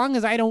 As long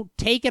as I don't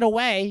take it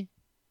away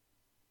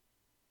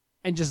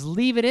and just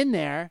leave it in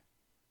there,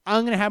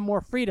 I'm going to have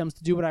more freedoms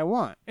to do what I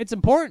want. It's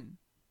important.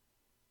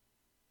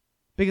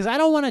 Because I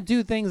don't want to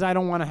do things I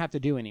don't want to have to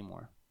do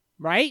anymore.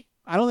 Right?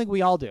 I don't think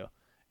we all do.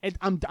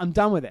 I'm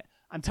done with it.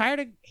 I'm tired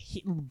of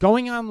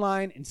going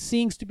online and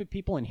seeing stupid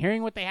people and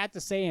hearing what they had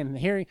to say and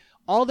hearing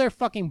all their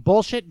fucking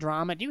bullshit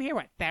drama. Do you hear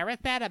what Sarah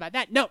said about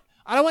that? No,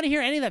 I don't want to hear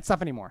any of that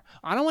stuff anymore.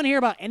 I don't want to hear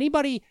about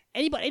anybody.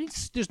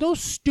 There's no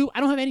I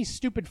don't have any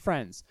stupid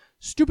friends.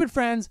 Stupid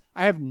friends.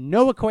 I have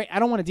no I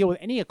don't want to deal with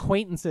any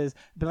acquaintances.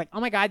 Be like,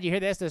 oh my God, you hear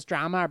this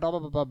drama, or blah, blah,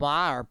 blah, blah,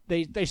 blah. Or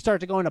they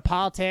start to go into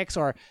politics,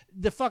 or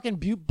the fucking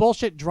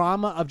bullshit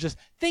drama of just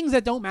things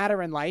that don't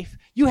matter in life.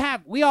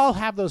 We all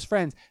have those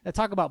friends that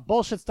talk about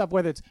bullshit stuff,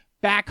 whether it's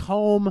back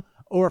home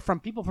or from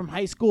people from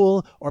high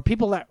school or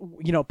people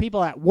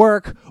at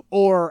work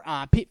or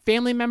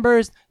family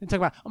members. They talk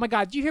about, oh my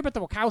God, did you hear about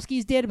the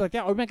Wachowskis did? Like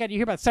that. Oh my God, did you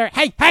hear about Sarah?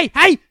 Hey,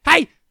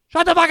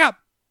 shut the fuck up.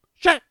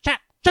 Shut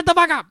the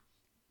fuck up.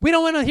 We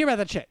don't want to hear about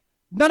that shit.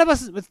 None of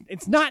us,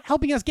 it's not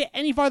helping us get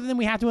any farther than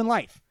we have to in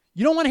life.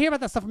 You don't want to hear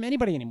about that stuff from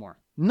anybody anymore.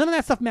 None of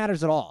that stuff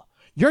matters at all.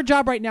 Your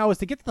job right now is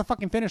to get to the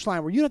fucking finish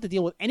line where you don't have to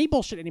deal with any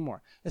bullshit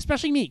anymore.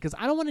 Especially me, because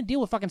I don't want to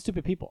deal with fucking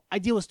stupid people. I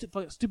deal with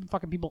stupid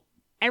fucking people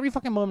every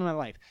fucking moment of my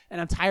life. And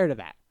I'm tired of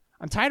that.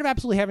 I'm tired of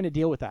absolutely having to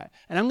deal with that.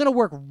 And I'm going to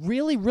work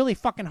really, really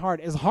fucking hard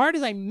as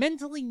I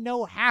mentally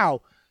know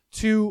how,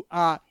 to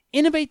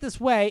innovate this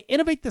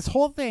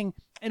whole thing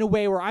in a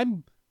way where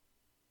I'm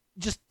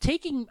just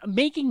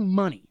making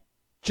money.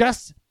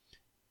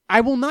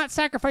 I will not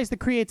sacrifice the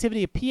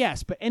creativity of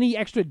PS, but any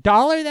extra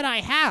dollar that I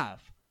have,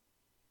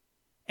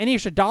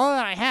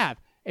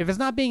 if it's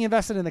not being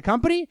invested in the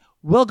company,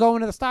 will go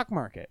into the stock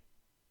market.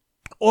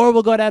 or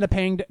we'll go down to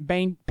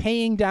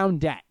paying down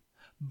debt.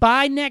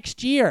 By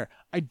next year,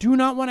 I do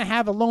not want to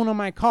have a loan on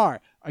my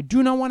car. I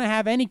do not want to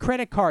have any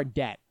credit card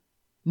debt.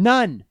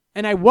 None.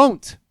 And I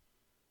won't.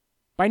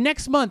 By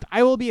next month,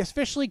 I will be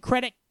officially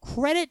credit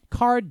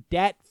card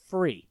debt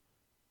free.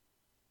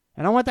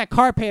 And I want that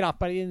car paid off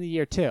by the end of the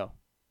year too.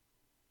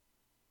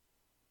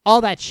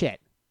 All that shit.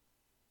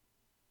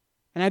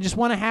 And I just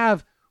want to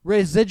have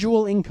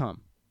residual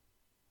income.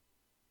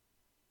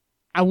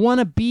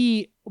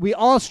 We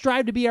all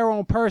strive to be our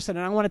own person.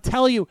 And I want to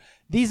tell you,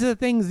 these are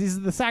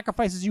the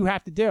sacrifices you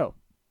have to do.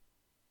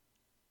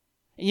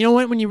 And you know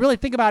what? When you really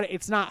think about it,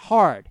 it's not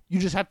hard. You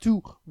just have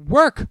to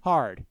work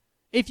hard.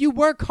 If you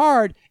work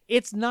hard,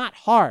 it's not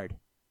hard.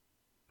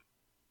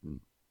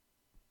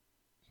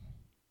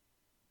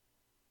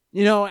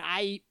 You know,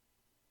 I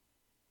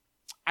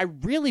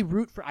really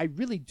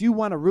do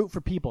want to root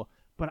for people,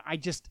 but I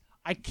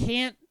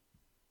can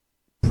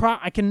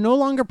no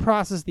longer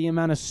process the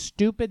amount of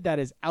stupid that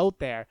is out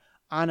there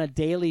on a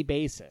daily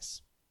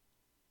basis.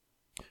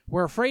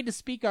 We're afraid to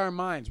speak our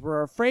minds.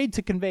 We're afraid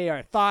to convey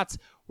our thoughts.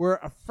 We're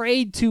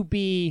afraid to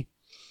be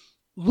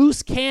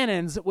loose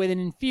cannons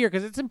in fear,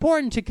 because it's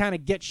important to kind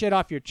of get shit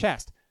off your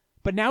chest.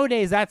 But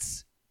nowadays,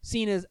 that's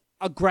seen as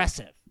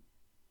aggressive.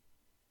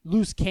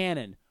 Loose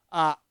cannon.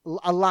 A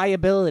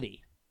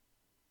liability.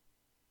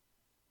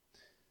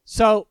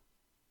 So,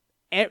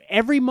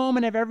 every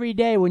moment of every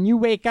day, when you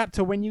wake up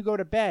to when you go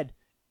to bed,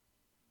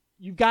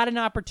 you've got an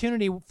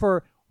opportunity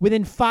for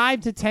within 5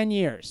 to 10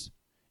 years.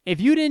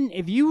 If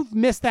you've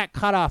missed that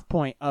cutoff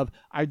point of,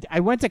 I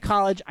went to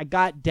college, I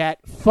got debt,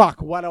 fuck,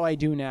 what do I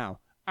do now?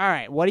 All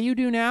right, what do you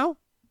do now?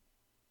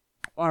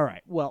 All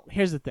right, well,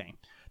 here's the thing.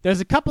 There's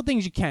a couple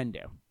things you can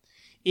do.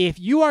 If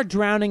you are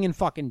drowning in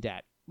fucking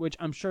debt, which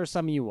I'm sure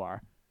some of you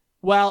are,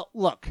 well,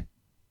 look,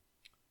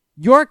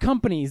 your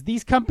companies,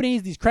 these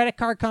credit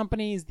card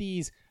companies,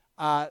 these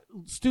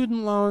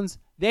student loans,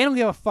 they don't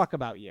give a fuck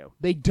about you.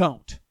 They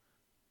don't.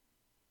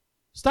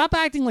 Stop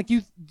acting like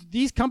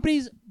these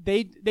companies,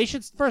 they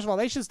should, first of all,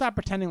 they should stop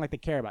pretending like they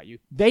care about you.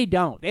 They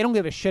don't. They don't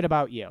give a shit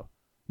about you.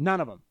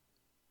 None of them.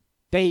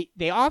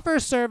 They offer a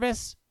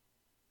service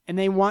and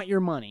they want your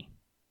money.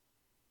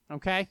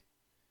 Okay?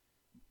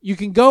 You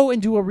can go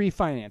and do a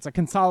refinance, a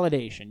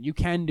consolidation. You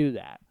can do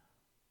that.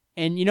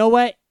 And you know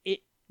what?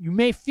 You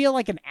may feel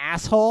like an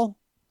asshole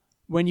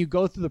when you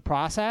go through the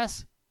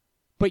process,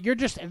 but you're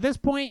just, at this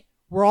point,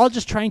 we're all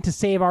just trying to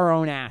save our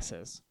own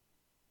asses.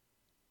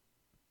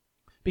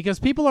 Because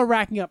people are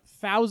racking up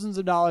thousands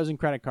of dollars in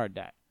credit card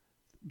debt,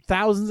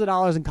 thousands of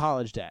dollars in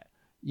college debt.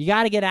 You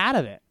got to get out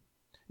of it.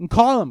 And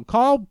call them.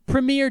 Call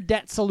Premier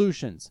Debt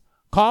Solutions.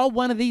 Call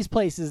one of these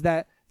places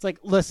that, it's like,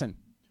 listen,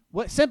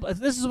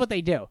 this is what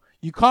they do.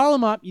 You call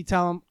them up, you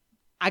tell them,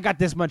 I got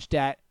this much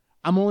debt,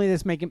 I'm only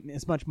making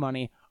this much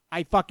money,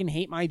 I fucking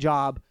hate my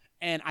job,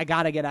 and I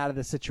got to get out of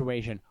this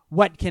situation.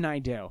 What can I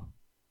do?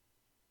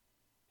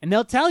 And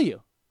they'll tell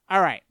you,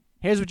 all right,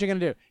 here's what you're going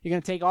to do. You're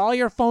going to take all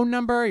your phone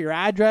number, your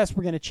address,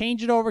 we're going to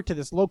change it over to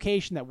this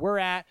location that we're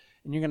at,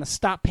 and you're going to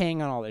stop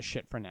paying on all this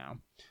shit for now.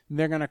 And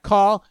they're going to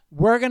call,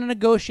 we're going to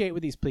negotiate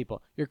with these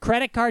people. Your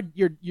credit card,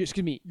 your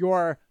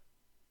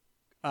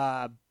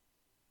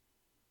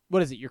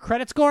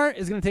credit score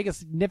is going to take a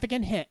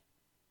significant hit,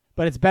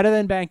 but it's better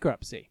than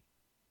bankruptcy.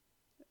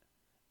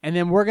 And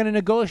then we're going to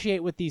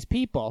negotiate with these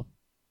people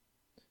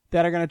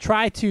that are going to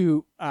try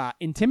to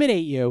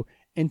intimidate you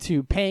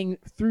into paying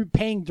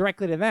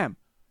directly to them.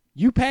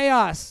 You pay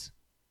us,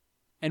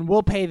 and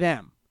we'll pay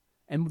them.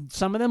 And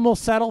some of them will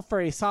settle for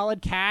a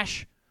solid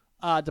cash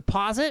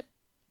deposit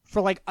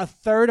for like a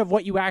third of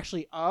what you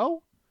actually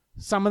owe.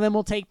 Some of them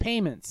will take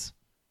payments.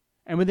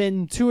 And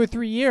within 2 or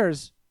 3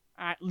 years,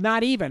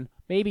 not even,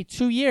 maybe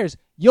 2 years,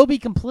 you'll be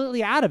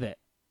completely out of it.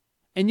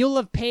 And you'll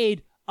have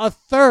paid a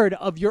third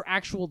of your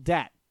actual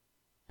debt.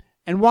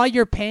 And while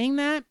you're paying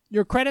that,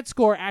 your credit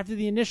score after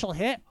the initial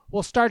hit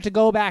will start to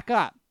go back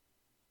up.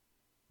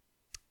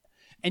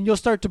 And you'll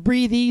start to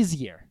breathe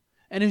easier.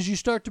 And as you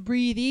start to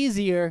breathe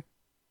easier,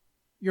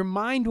 your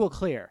mind will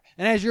clear.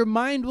 And as your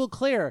mind will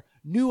clear,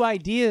 new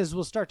ideas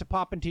will start to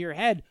pop into your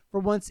head. For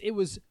once it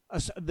was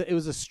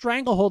a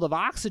stranglehold of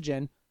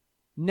oxygen,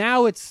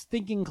 now it's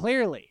thinking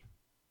clearly.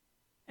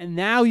 And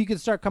now you can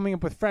start coming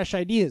up with fresh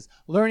ideas,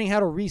 learning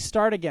how to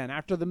restart again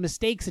after the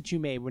mistakes that you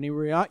made when you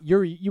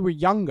were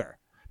younger.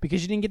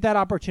 Because you didn't get that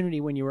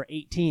opportunity when you were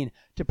 18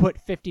 to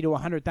put $50,000 to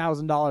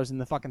 $100,000 in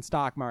the fucking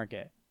stock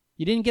market.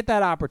 You didn't get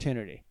that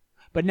opportunity.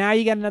 But now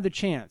you got another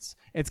chance.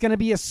 It's going to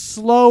be a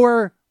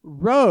slower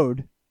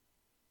road,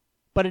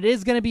 but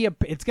it's going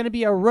to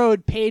be a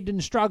road paved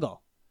in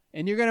struggle.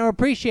 And you're going to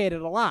appreciate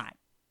it a lot.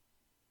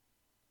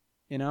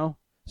 You know?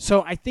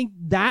 So I think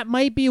that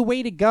might be a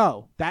way to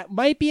go. That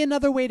might be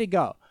another way to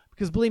go.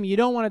 Because believe me, you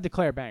don't want to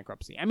declare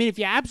bankruptcy. I mean, if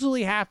you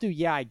absolutely have to,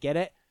 yeah, I get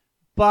it.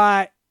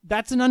 But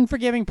that's an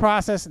unforgiving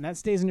process, and that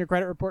stays in your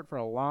credit report for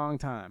a long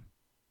time.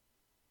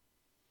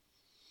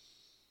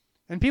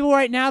 And people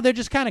right now, they're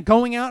just kind of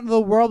going out into the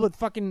world with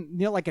fucking,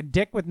 like a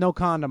dick with no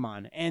condom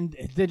on, and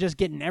they're just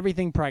getting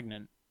everything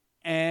pregnant.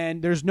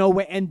 And there's no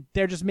way, and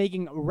they're just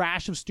making a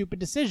rash of stupid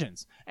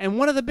decisions. And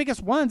one of the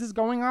biggest ones is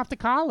going off to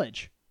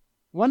college.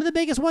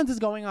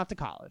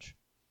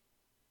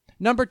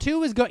 Number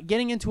 2 is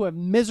getting into a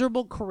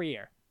miserable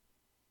career.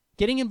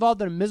 Getting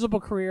involved in a miserable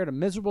career at a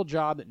miserable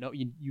job that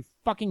you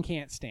fucking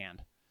can't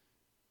stand.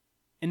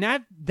 And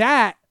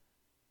that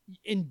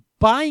in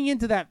buying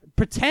into that,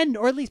 pretend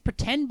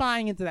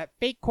buying into that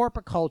fake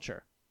corporate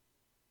culture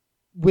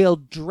will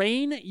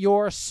drain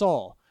your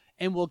soul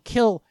and will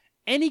kill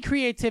any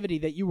creativity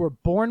that you were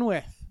born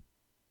with.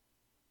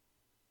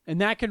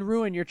 And that can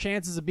ruin your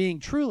chances of being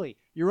truly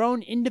your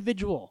own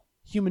individual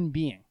human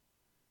being.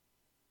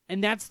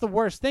 And that's the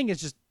worst thing, is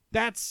just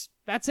that's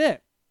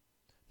it.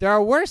 There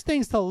are worse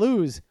things to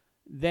lose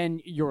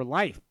than your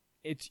life.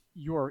 It's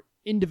your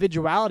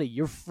individuality,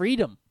 your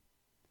freedom.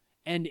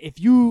 And if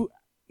you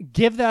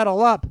give that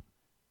all up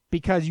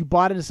because you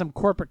bought into some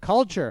corporate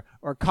culture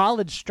or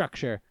college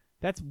structure,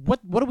 that's what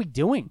are we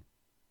doing?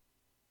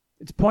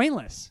 It's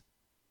pointless.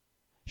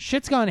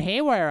 Shit's gone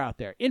haywire out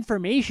there.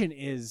 Information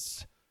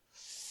is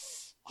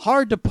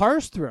hard to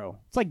parse through.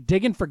 It's like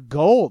digging for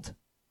gold.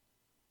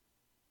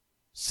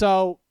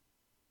 So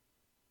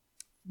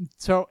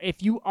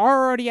if you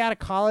are already out of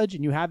college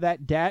and you have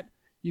that debt,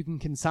 you can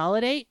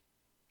consolidate,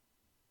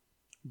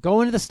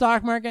 go into the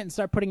stock market and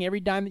start putting every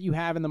dime that you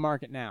have in the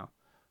market now.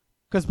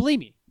 Because believe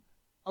me,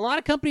 a lot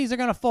of companies are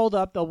going to fold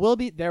up.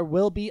 There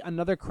will be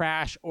another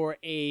crash or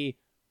a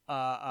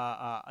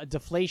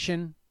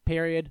deflation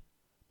period,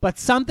 but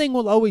something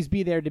will always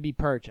be there to be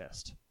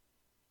purchased.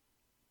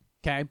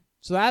 Okay,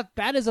 so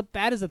that is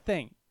a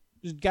thing.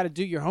 You just got to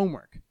do your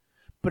homework.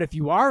 But if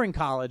you are in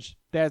college,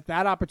 that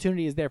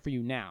opportunity is there for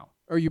you now,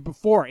 or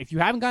if you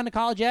haven't gone to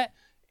college yet,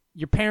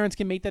 your parents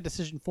can make that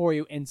decision for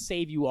you and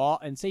save you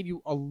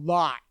a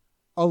lot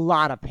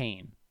of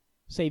pain.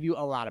 Save you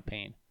a lot of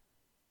pain.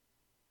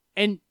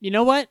 And you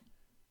know what?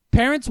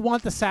 Parents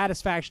want the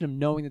satisfaction of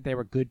knowing that they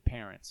were good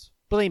parents.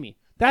 Believe me,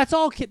 that's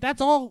all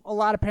a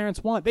lot of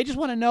parents want. They just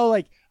want to know,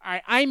 like, all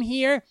right, I'm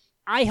here.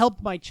 I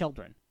helped my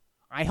children.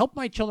 I helped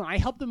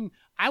them.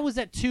 I was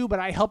at 2, but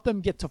I helped them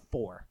get to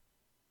 4.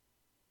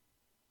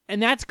 And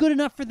that's good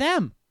enough for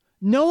them.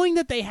 Knowing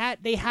that they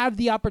have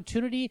the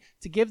opportunity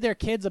to give their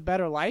kids a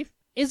better life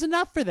is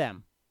enough for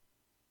them.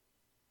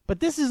 But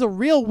this is a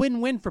real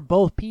win-win for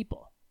both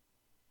people.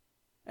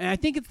 And I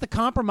think it's the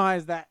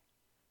compromise that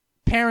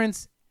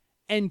parents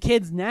and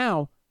kids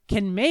now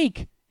can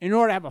make in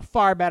order to have a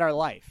far better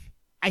life.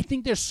 I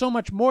think there's so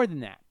much more than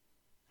that.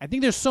 I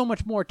think there's so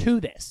much more to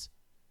this.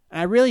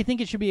 And I really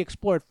think it should be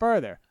explored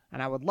further.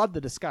 And I would love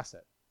to discuss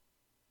it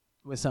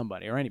with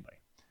somebody or anybody.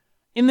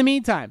 In the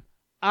meantime,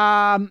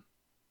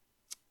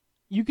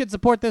 you could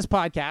support this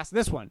podcast,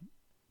 this one.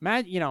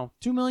 2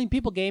 million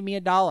people gave me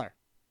 $1.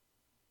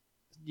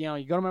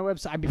 You go to my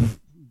website.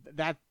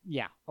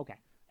 Okay.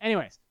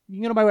 Anyways, you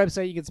can go to my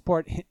website. You can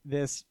support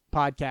this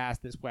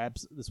podcast, this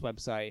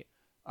website,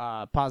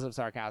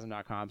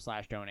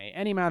 positivesarcasm.com/donate.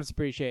 Any amount is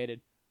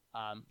appreciated.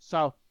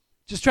 So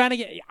just trying to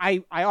get,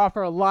 I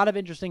offer a lot of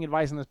interesting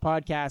advice on this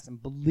podcast,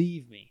 and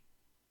believe me,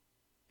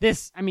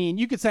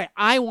 you could say,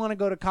 I want to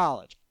go to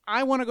college.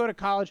 I want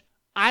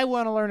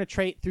to learn a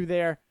trait through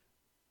there.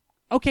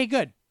 Okay,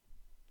 good.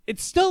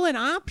 It's still an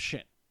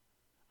option.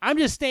 I'm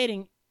just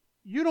stating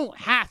you don't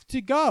have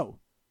to go.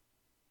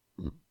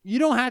 You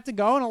don't have to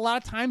go, and a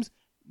lot of times,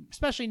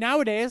 especially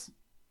nowadays,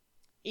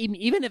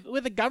 even if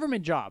with a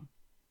government job,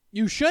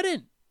 you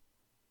shouldn't.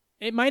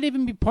 It might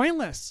even be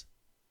pointless.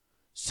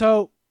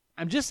 So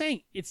I'm just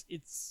saying it's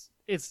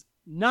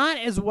not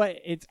as what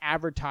it's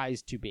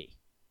advertised to be.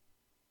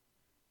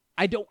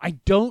 I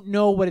don't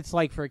know what it's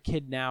like for a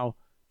kid now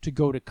to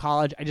go to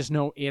college. I just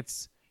know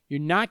you're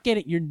not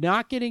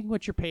getting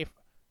what you're paying for.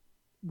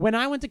 When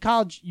I went to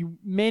college, you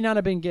may not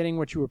have been getting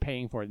what you were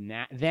paying for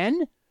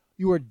then.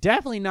 You are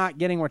definitely not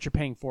getting what you're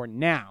paying for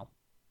now.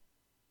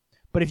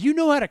 But if you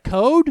know how to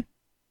code,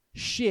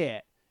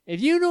 shit.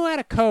 If you know how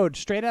to code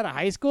straight out of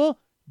high school,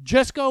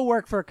 just go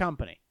work for a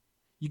company.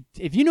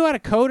 If you know how to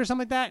code or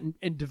something like that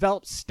and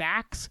develop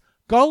stacks,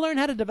 go learn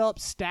how to develop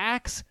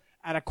stacks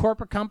at a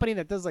corporate company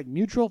that does like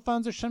mutual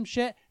funds or some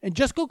shit, and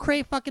just go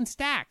create fucking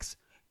stacks.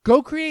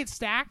 Go create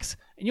stacks,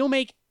 and you'll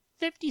make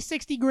 50,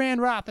 60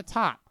 grand right off the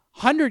top.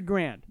 100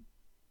 grand.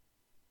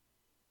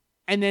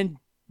 And then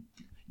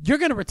you're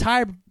going to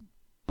retire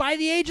by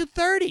the age of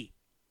 30.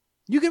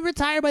 You can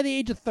retire by the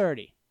age of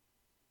 30.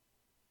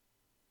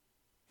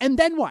 And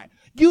then what?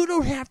 You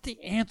don't have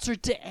to answer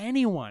to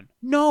anyone.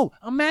 No,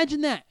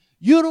 imagine that.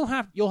 You'll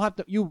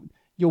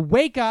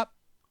wake up,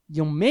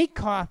 you'll make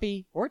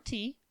coffee or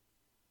tea,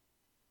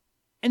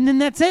 and then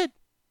that's it.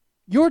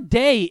 Your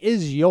day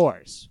is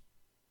yours.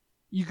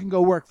 You can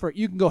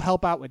go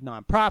help out with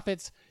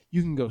nonprofits.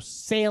 You can go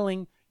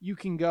sailing. You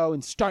can go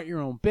and start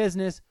your own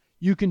business.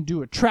 You can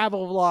do a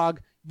travel vlog.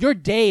 Your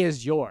day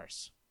is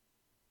yours.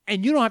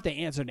 And you don't have to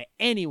answer to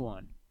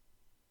anyone.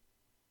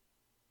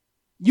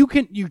 You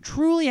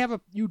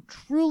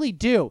truly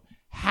do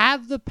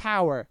have the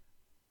power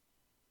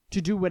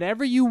to do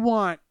whatever you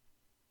want.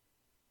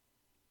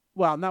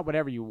 Well, not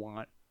whatever you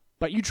want,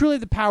 But you truly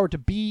have the power to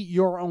be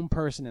your own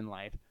person in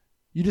life.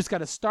 You just got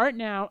to start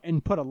now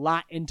and put a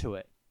lot into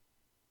it.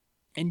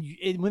 And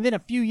within a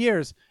few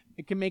years,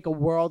 it can make a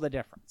world of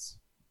difference.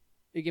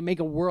 It can make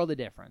a world of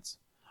difference.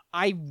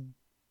 I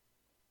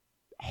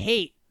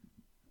hate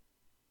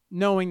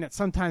knowing that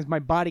sometimes my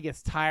body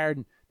gets tired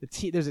and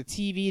there's a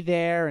TV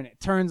there and it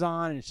turns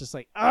on and it's just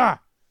like, I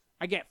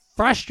get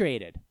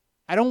frustrated.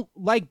 I don't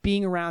like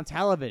being around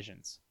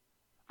televisions.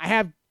 I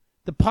have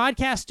the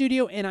podcast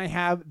studio and I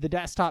have the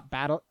desktop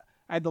battle.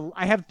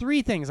 I have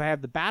 3 things. I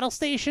have the battle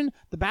station.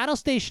 The battle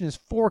station is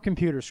 4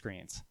 computer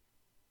screens.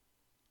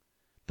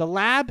 The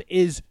lab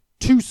is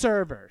 2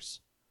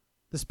 servers.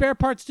 The spare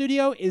parts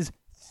studio is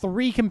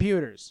 3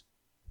 computers.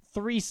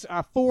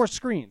 4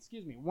 screens.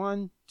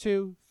 1,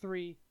 2,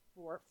 3,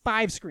 4,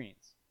 5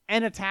 screens.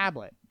 And a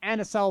tablet.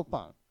 And a cell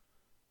phone.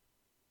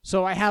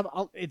 So I have,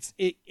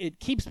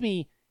 it keeps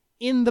me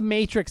in the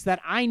matrix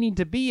that I need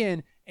to be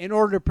in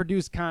order to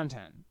produce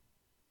content.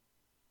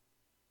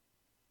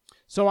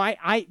 So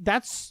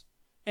that's,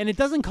 and it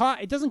doesn't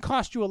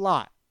cost you a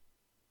lot.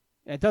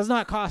 It does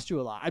not cost you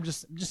a lot. I'm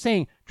just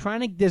saying,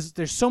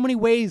 there's so many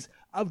ways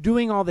of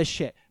doing all this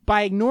shit.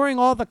 By ignoring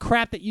all the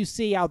crap that you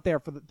see out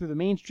there through the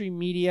mainstream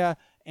media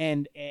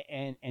and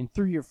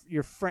through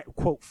your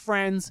quote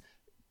friends,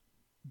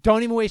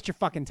 don't even waste your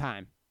fucking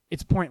time.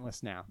 It's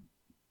pointless now.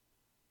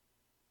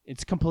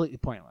 It's completely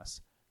pointless.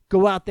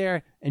 Go out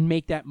there and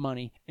make that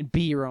money and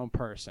be your own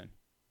person.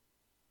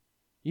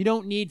 You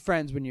don't need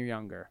friends when you're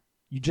younger.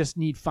 You just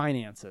need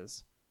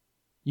finances.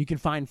 You can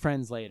find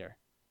friends later.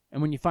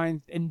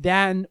 And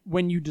then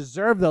when you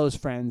deserve those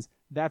friends,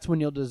 that's when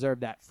you'll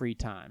deserve that free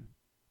time.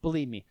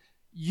 Believe me,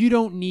 you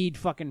don't need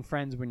fucking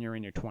friends when you're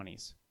in your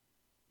 20s.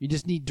 You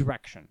just need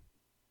direction.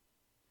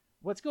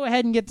 Let's go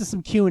ahead and get to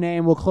some Q&A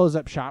and we'll close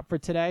up shop for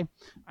today.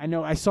 I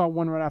know I saw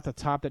one right off the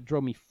top that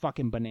drove me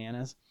fucking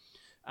bananas.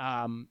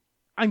 I'm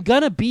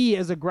going to be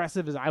as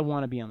aggressive as I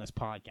want to be on this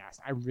podcast.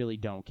 I really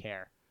don't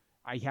care.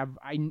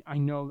 I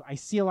know I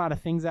see a lot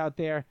of things out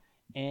there,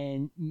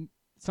 and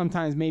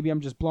sometimes maybe I'm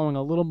just blowing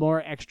a little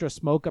more extra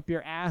smoke up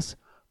your ass,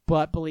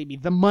 but believe me,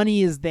 the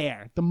money is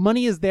there. The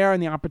money is there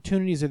and the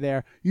opportunities are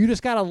there. You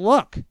just got to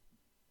look,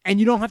 and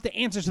you don't have to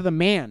answer to the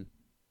man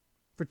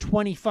for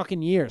 20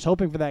 fucking years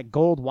hoping for that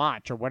gold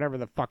watch or whatever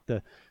the fuck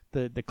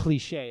the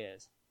cliche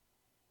is.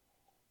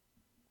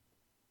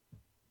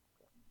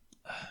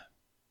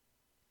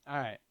 All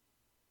right.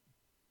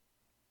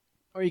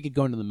 Or you could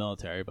go into the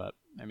military, but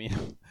I mean,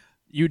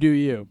 you do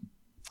you.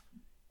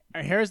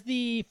 All right, here's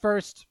the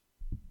first.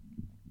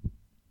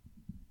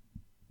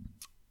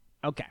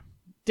 Okay.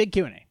 Dig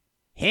Q&A.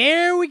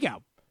 Here we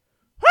go.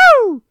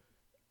 Woo!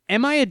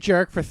 Am I a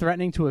jerk for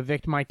threatening to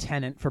evict my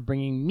tenant for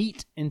bringing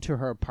meat into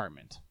her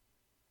apartment?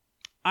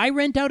 I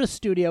rent out a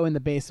studio in the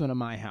basement of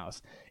my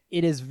house.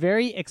 It is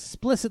very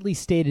explicitly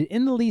stated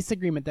in the lease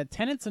agreement that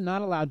tenants are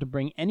not allowed to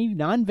bring any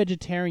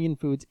non-vegetarian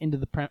foods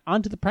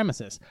onto the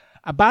premises.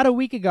 About a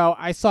week ago,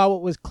 I saw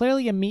what was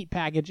clearly a meat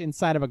package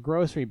inside of a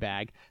grocery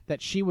bag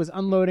that she was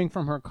unloading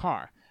from her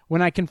car.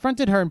 When I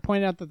confronted her and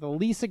pointed out that the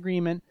lease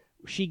agreement,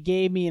 she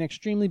gave me an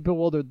extremely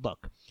bewildered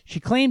look.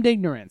 She claimed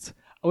ignorance,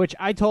 which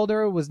I told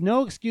her was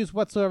no excuse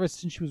whatsoever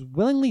since she was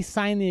willingly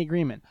signing the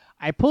agreement.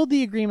 I pulled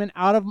the agreement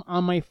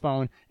on my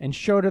phone and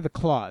showed her the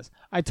clause.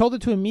 I told her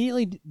to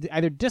immediately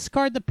either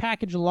discard the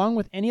package along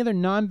with any other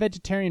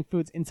non-vegetarian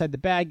foods inside the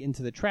bag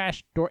into the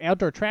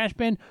outdoor trash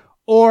bin,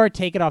 or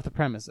take it off the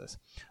premises.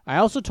 I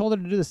also told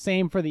her to do the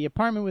same for the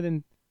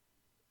apartment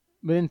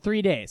within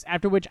 3 days,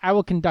 after which I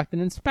will conduct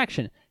an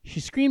inspection. She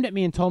screamed at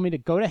me and told me to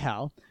go to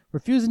hell,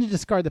 refusing to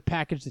discard the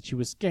package that she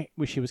was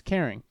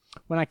carrying.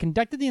 When I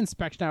conducted the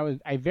inspection,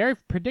 I very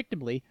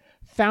predictably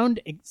found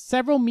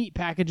several meat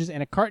packages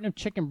and a carton of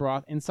chicken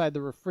broth inside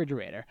the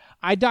refrigerator.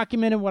 I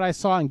documented what I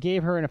saw and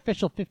gave her an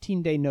official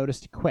 15-day notice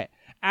to quit,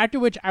 after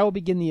which I will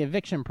begin the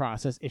eviction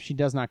process if she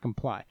does not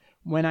comply.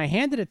 When I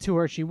handed it to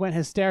her, she went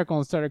hysterical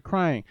and started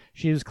crying.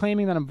 She was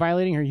claiming that I'm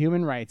violating her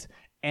human rights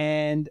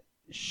and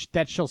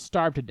that she'll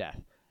starve to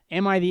death.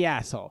 Am I the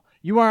asshole?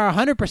 You are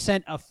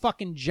 100% a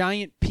fucking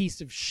giant piece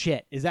of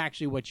shit is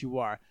actually what you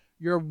are.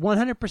 You're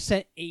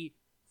 100% a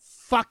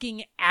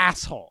fucking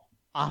asshole.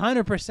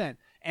 100%.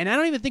 And I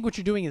don't even think what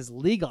you're doing is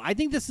legal. I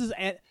think this is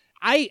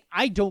I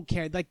don't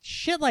care. Like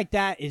shit like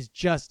that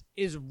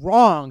is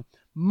wrong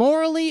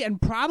morally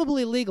and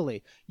probably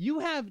legally. You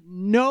have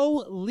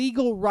no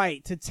legal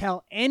right to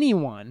tell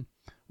anyone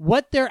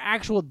what their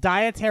actual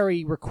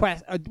dietary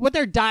request, what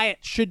their diet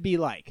should be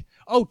like.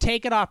 Oh,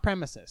 take it off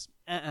premises.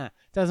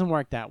 Doesn't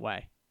work that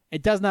way.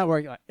 It does not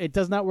work. It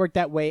does not work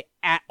that way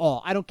at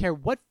all. I don't care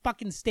what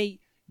fucking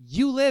state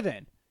you live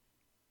in.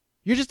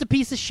 You're just a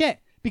piece of shit.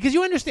 Because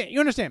you understand,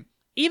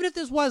 even if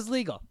this was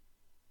legal,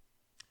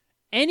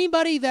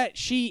 anybody that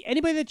she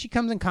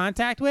comes in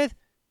contact with,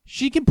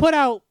 she can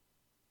post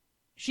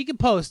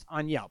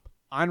on Yelp,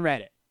 on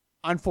Reddit,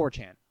 on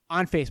 4chan,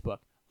 on Facebook,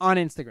 on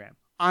Instagram,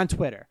 on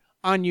Twitter,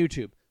 on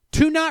YouTube,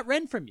 to not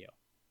rent from you.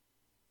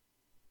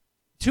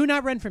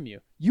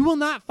 You will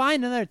not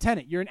find another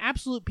tenant. You're an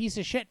absolute piece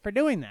of shit for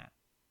doing that.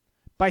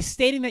 by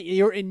stating that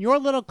you're in your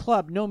little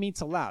club, no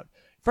meat's allowed.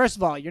 First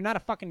of all, you're not a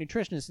fucking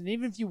nutritionist, and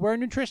even if you were a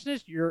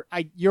nutritionist, your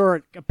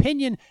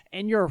opinion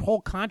and your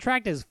whole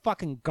contract is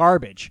fucking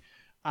garbage.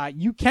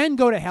 You can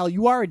go to hell.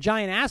 You are a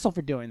giant asshole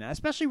for doing that,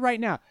 especially right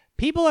now.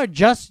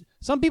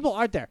 Some people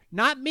out there,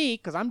 not me,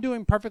 because I'm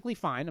doing perfectly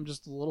fine. I'm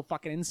just a little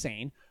fucking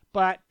insane.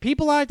 But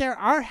people out there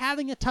are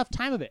having a tough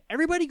time of it.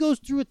 Everybody goes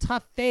through a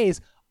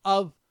phase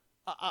of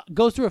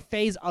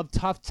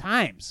tough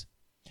times.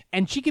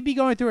 And she could be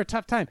going through a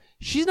tough time.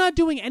 She's not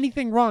doing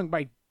anything wrong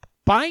by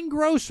buying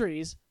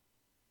groceries,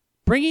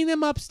 bringing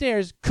them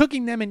upstairs,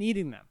 cooking them, and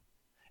eating them.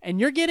 And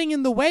you're getting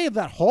in the way of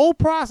that whole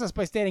process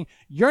by stating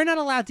you're not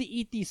allowed to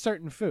eat these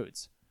certain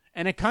foods.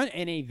 In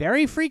a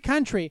very free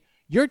country,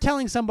 you're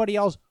telling somebody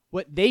else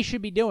what they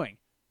should be doing.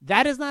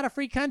 That is not a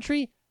free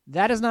country.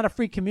 That is not a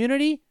free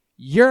community.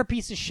 You're a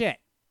piece of shit.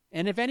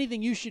 And if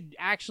anything, you should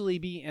actually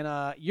be in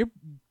a...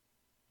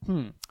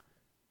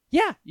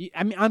 Yeah,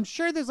 I mean, I'm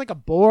sure there's like a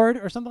board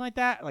or something like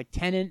that, like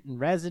tenant and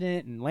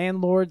resident and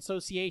landlord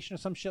association or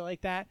some shit like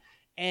that.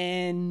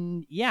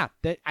 And yeah,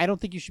 I don't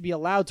think you should be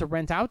allowed to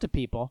rent out to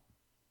people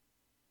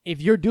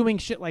if you're doing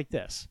shit like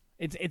this.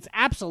 It's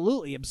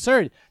absolutely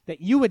absurd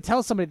that you would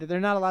tell somebody that they're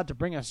not allowed to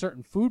bring a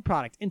certain food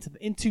product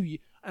into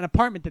an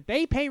apartment that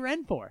they pay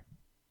rent for.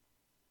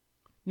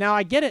 Now,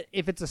 I get it.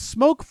 If it's a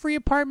smoke-free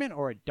apartment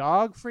or a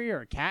dog-free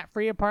or a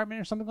cat-free apartment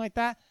or something like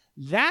that,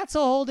 that's a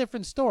whole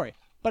different story.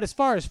 But as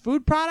far as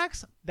food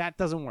products, that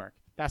doesn't work.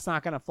 That's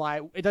not going to fly.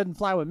 It doesn't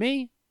fly with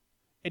me.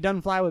 It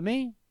doesn't fly with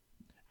me.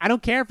 I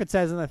don't care if it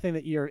says in the thing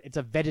that it's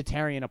a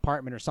vegetarian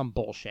apartment or some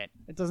bullshit.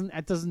 It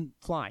doesn't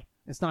fly.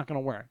 It's not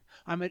going to work.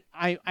 I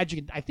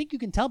think you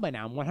can tell by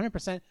now I'm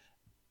 100%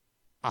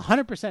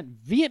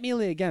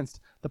 vehemently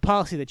against the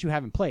policy that you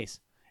have in place.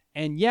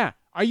 And yeah,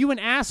 are you an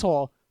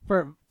asshole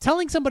for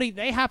telling somebody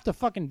they have to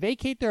fucking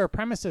vacate their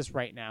premises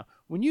right now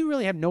when you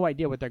really have no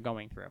idea what they're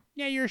going through?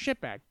 Yeah, you're a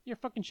shitbag. You're a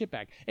fucking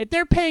shitbag. If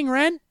they're paying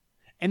rent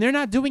and they're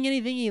not doing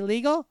anything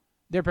illegal,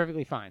 they're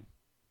perfectly fine.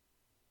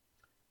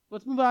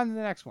 Let's move on to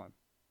the next one.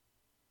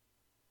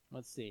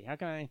 Let's see.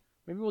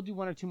 Maybe we'll do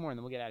one or two more and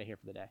then we'll get out of here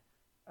for the day.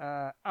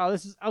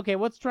 This is okay.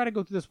 Let's try to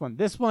go through this one.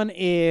 This one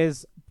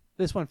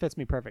fits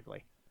me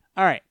perfectly.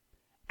 All right.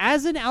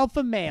 As an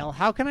alpha male,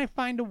 how can I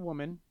find a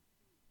woman?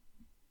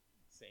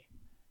 Let's see.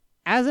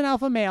 As an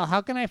alpha male,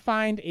 how can I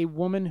find a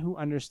woman who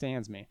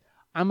understands me?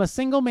 I'm a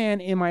single man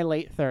in my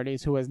late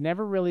 30s who has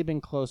never really been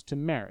close to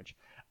marriage.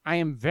 I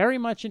am very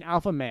much an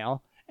alpha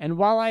male, and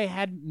while I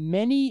had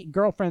many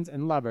girlfriends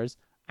and lovers,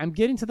 I'm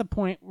getting to the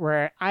point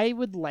where I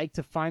would like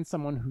to find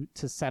someone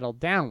to settle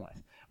down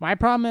with. My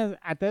problem is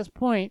at this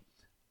point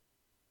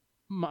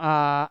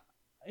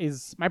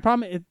is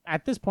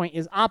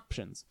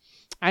options.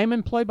 I am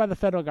employed by the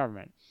federal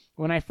government.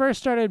 When I first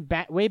started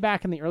way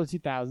back in the early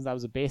 2000s, I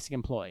was a basic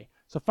employee.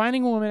 So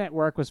finding a woman at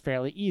work was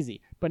fairly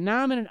easy. But now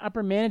I'm in an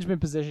upper management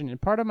position,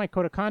 and part of my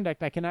code of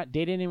conduct, I cannot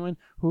date anyone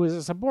who is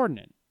a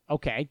subordinate.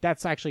 Okay,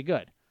 that's actually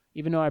good,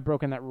 even though I've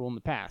broken that rule in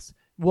the past.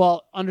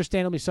 Well,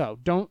 understandably so.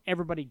 Don't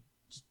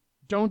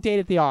date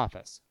at the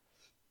office.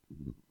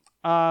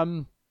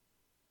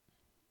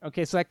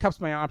 Okay, so that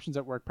cups my options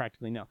at work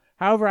practically nil.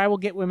 However, I will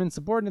get women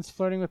subordinates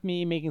flirting with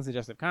me, making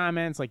suggestive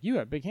comments like, you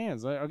have big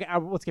hands. Okay,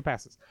 let's get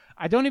past this.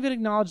 I don't even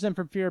acknowledge them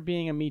for fear of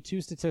being a Me Too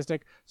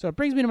statistic, so it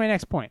brings me to my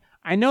next point.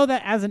 I know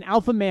that as an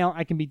alpha male,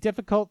 I can be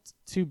difficult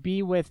to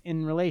be with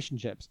in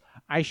relationships.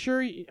 I'm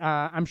sure you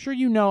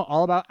know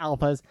all about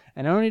alphas,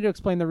 and I don't need to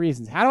explain the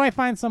reasons. How do I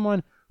find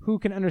someone who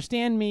can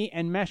understand me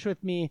and mesh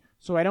with me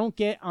so I don't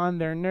get on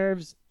their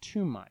nerves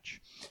too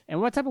much?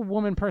 And what type of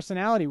woman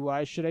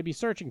personality-wise should I be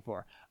searching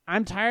for?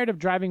 I'm tired of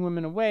driving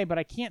women away, but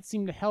I can't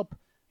seem to help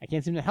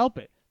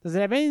it. Does it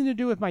have anything to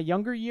do with my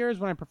younger years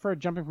when I prefer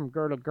jumping from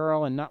girl to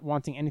girl and not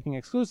wanting anything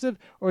exclusive,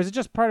 or is it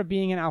just part of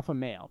being an alpha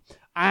male?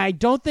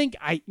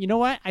 You know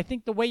what? I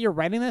think the way you're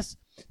writing this,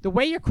 the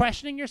way you're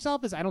questioning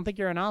yourself is I don't think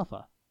you're an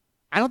alpha.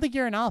 I don't think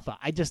you're an alpha.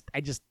 I just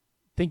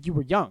think you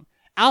were young.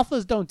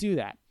 Alphas don't do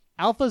that.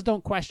 Alphas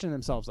don't question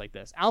themselves like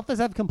this. Alphas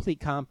have complete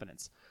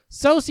confidence.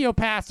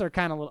 Sociopaths are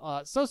kind of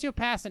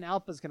sociopaths and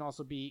alphas can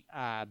also be,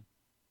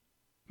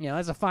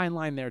 there's a fine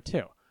line there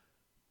too.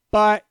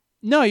 But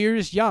no, you're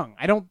just young.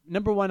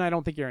 Number one, I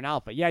don't think you're an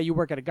alpha. Yeah, you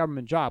work at a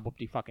government job.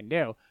 Whoop-de fucking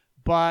do.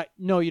 But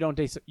no, you don't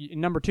date.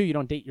 Number two, you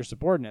don't date your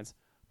subordinates.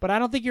 But I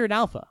don't think you're an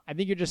alpha. I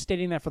think you're just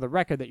stating that for the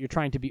record that you're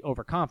trying to be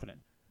overconfident.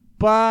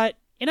 But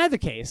in either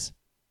case,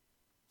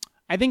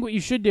 I think what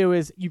you should do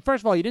is,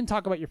 first of all, you didn't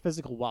talk about your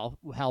physical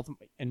health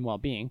and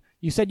well-being.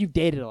 You said you've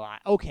dated a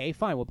lot. Okay,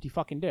 fine. What do you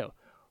fucking do?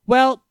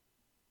 Well,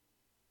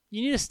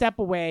 you need to step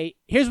away.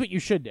 Here's what you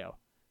should do.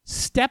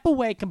 Step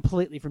away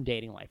completely from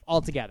dating life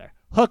altogether.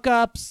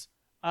 Hookups,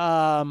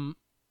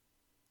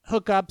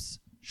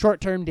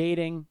 short-term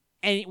dating,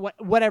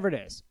 whatever it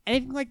is.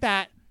 Anything like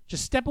that,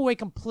 just step away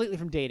completely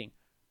from dating.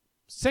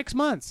 6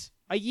 months,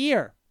 a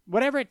year,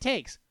 whatever it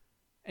takes.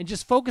 And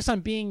just focus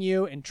on being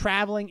you and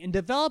traveling and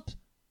develop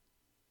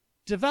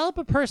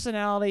a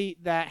personality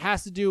that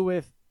has to do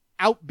with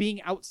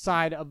being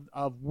outside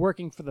of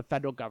working for the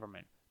federal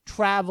government.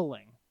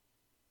 Traveling.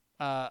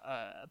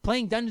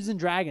 playing Dungeons and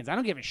Dragons. I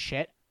don't give a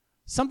shit.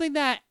 Something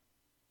that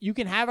you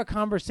can have a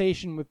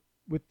conversation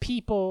with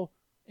people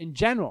in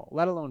general,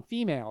 let alone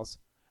females,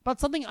 about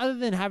something other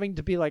than having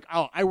to be like,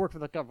 oh, I work for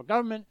the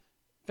government,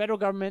 federal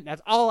government.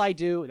 That's all I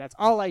do. That's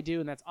all I do.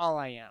 And that's all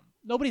I am.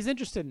 Nobody's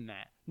interested in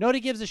that. Nobody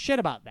gives a shit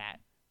about that.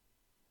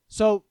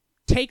 So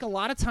take a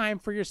lot of time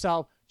for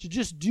yourself to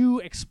just do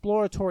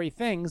exploratory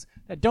things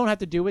that don't have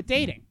to do with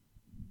dating.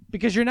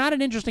 Because you're not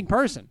an interesting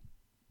person.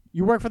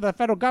 You work for the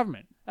federal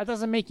government. That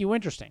doesn't make you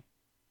interesting.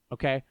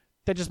 Okay?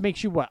 That just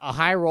makes you what? A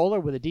high roller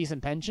with a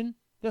decent pension?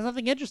 There's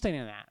nothing interesting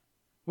in that.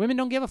 Women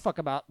don't give a fuck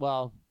about,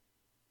 well,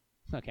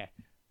 okay.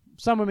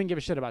 Some women give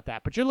a shit about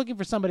that. But you're looking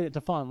for somebody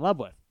to fall in love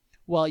with.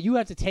 Well, you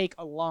have to take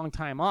a long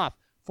time off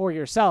for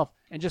yourself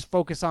and just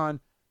focus on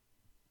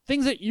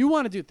things that you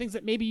want to do, things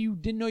that maybe you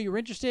didn't know you were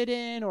interested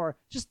in, or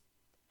just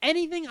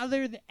anything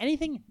other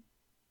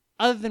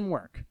than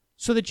work,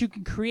 so that you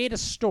can create a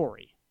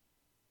story.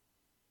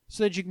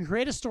 So that you can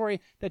create a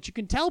story that you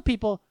can tell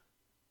people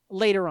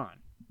later on.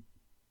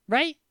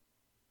 Right?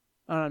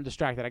 Oh, I'm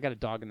distracted. I got a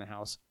dog in the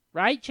house.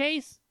 Right,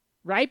 Chase?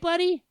 Right,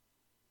 buddy?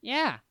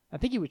 Yeah. I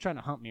think he was trying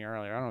to hump me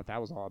earlier. I don't know what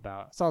that was all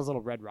about. I saw his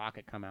little red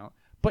rocket come out.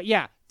 But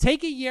yeah,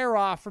 take a year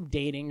off from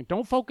dating.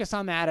 Don't focus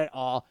on that at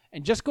all.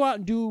 And just go out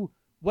and do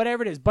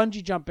whatever it is.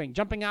 Bungee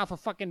jumping out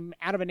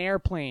of an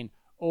airplane,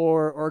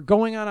 or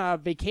going on a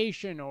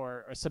vacation,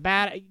 or a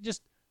sabbatic.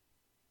 Just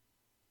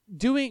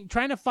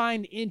trying to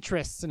find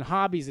interests and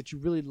hobbies that you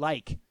really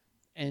like,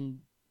 and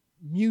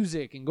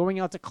music, and going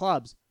out to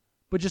clubs.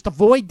 But just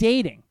avoid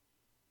dating.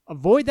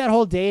 Avoid that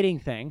whole dating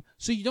thing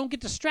so you don't get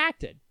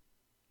distracted.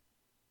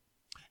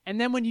 And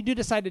then when you do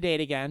decide to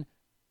date again,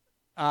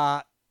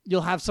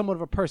 you'll have somewhat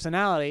of a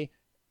personality,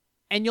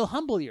 and you'll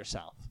humble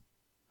yourself.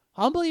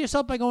 Humble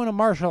yourself by going to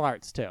martial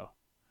arts, too.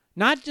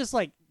 Not just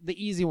like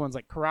the easy ones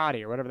like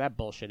karate or whatever that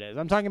bullshit is.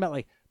 I'm talking about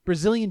like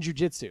Brazilian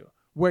jiu-jitsu,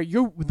 where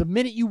the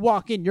minute you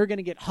walk in, you're going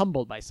to get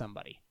humbled by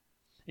somebody.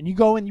 And you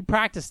go and you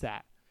practice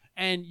that.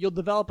 And you'll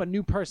develop a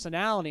new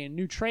personality, a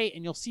new trait,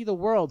 and you'll see the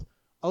world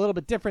a little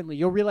bit differently.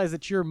 You'll realize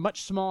that you're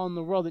much smaller in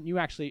the world than you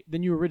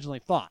originally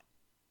thought.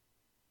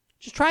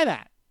 Just try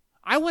that.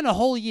 I went a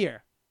whole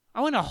year.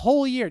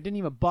 Didn't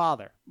even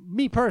bother.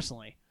 Me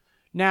personally.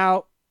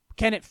 Now,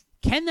 does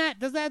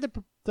that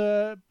have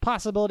the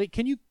possibility?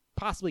 Can you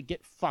possibly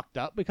get fucked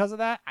up because of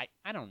that?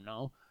 I don't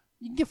know.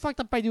 You can get fucked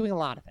up by doing a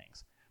lot of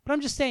things. But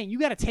I'm just saying, you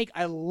got to take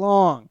a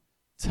long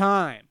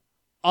time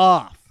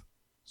off.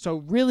 So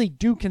really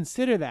do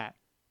consider that.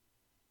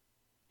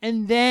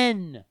 And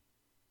then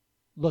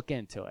look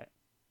into it.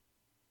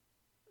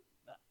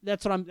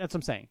 That's what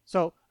I'm saying.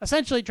 So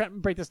essentially, try to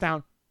break this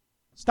down.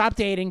 Stop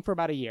dating for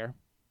about a year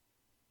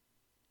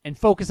and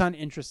focus on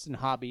interests and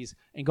hobbies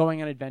and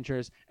going on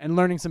adventures and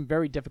learning some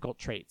very difficult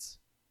traits.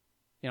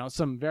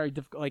 Some very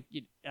difficult, like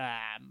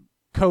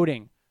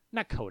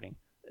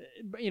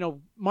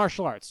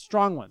martial arts,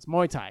 strong ones,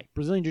 Muay Thai,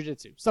 Brazilian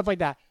Jiu-Jitsu, stuff like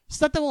that.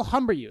 Stuff that will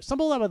humble you.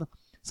 Something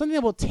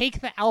that will take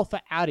the alpha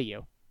out of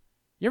you.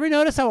 You ever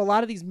notice how a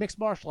lot of these mixed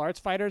martial arts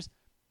fighters,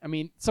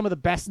 some of the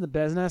best in the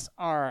business,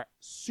 are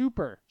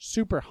super,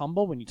 super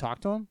humble when you talk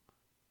to them?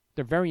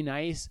 They're very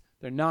nice.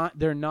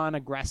 They're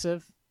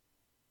non-aggressive.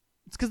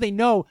 It's because they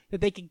know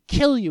that they can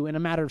kill you in a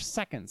matter of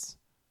seconds.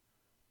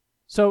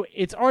 So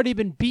it's already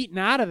been beaten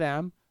out of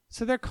them,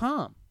 so they're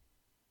calm.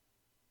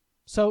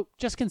 So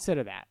just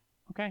consider that,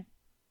 okay?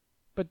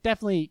 But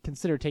definitely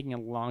consider taking a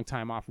long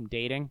time off from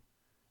dating.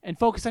 And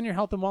focus on your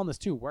health and wellness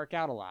too. Work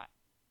out a lot.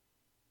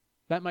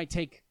 That might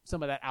take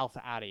some of that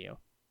alpha out of you.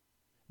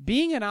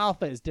 Being an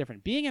alpha is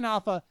different. Being an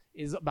alpha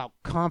is about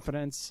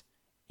confidence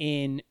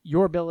in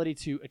your ability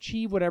to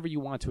achieve whatever you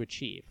want to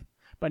achieve.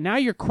 But now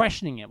you're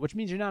questioning it, which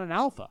means you're not an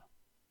alpha.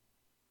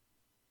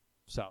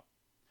 So,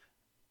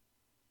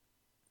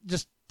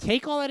 just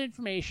take all that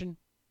information,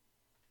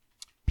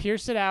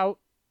 pierce it out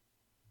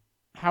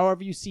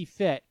however you see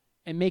fit,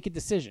 and make a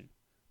decision.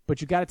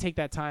 But you got to take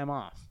that time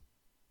off.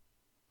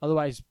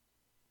 Otherwise,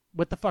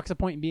 what the fuck's the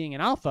point in being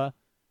an alpha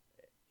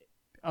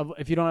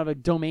if you don't have a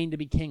domain to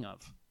be king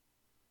of?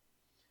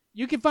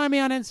 You can find me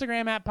on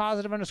Instagram at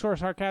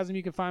 @positive_sarcasm.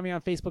 You can find me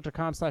on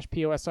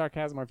Facebook.com/POS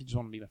sarcasm, or if you just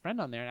want to be my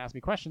friend on there and ask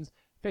me questions,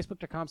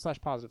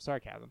 Facebook.com/positive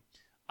sarcasm.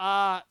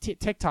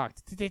 TikTok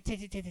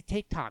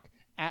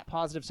at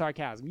positive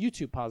sarcasm.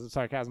 YouTube positive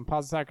sarcasm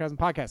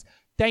podcast.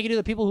 Thank you to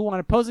the people who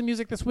wanted posing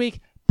music this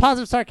week.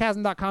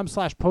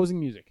 PositiveSarcasm.com/posing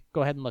music.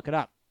 Go ahead and look it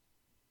up.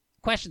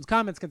 Questions,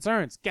 comments,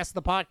 concerns, guests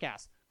of the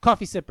podcast,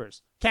 coffee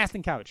sippers,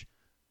 casting couch.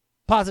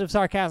 Positive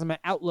Sarcasm at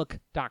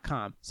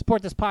Outlook.com.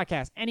 Support this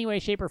podcast any way,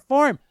 shape, or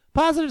form.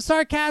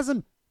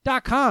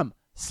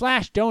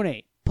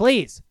 PositiveSarcasm.com/donate.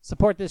 Please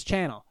support this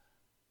channel.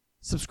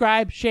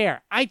 Subscribe,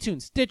 share.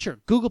 iTunes,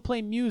 Stitcher, Google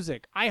Play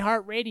Music,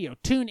 iHeartRadio,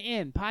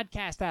 TuneIn,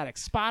 Podcast Addict,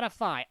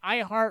 Spotify,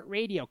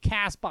 iHeartRadio,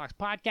 CastBox,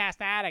 Podcast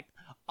Addict.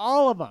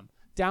 All of them.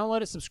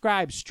 Download it,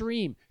 subscribe,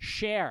 stream,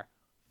 share.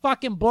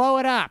 Fucking blow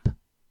it up.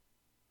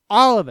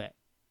 All of it.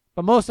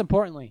 But most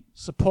importantly,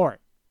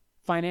 support.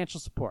 Financial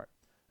support.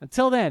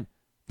 Until then,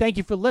 thank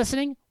you for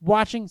listening,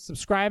 watching,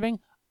 subscribing.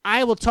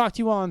 I will talk to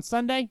you all on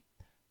Sunday.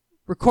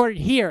 recorded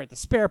here at the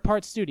Spare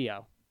Parts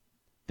Studio.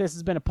 This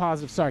has been a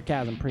Positive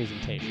Sarcasm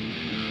presentation.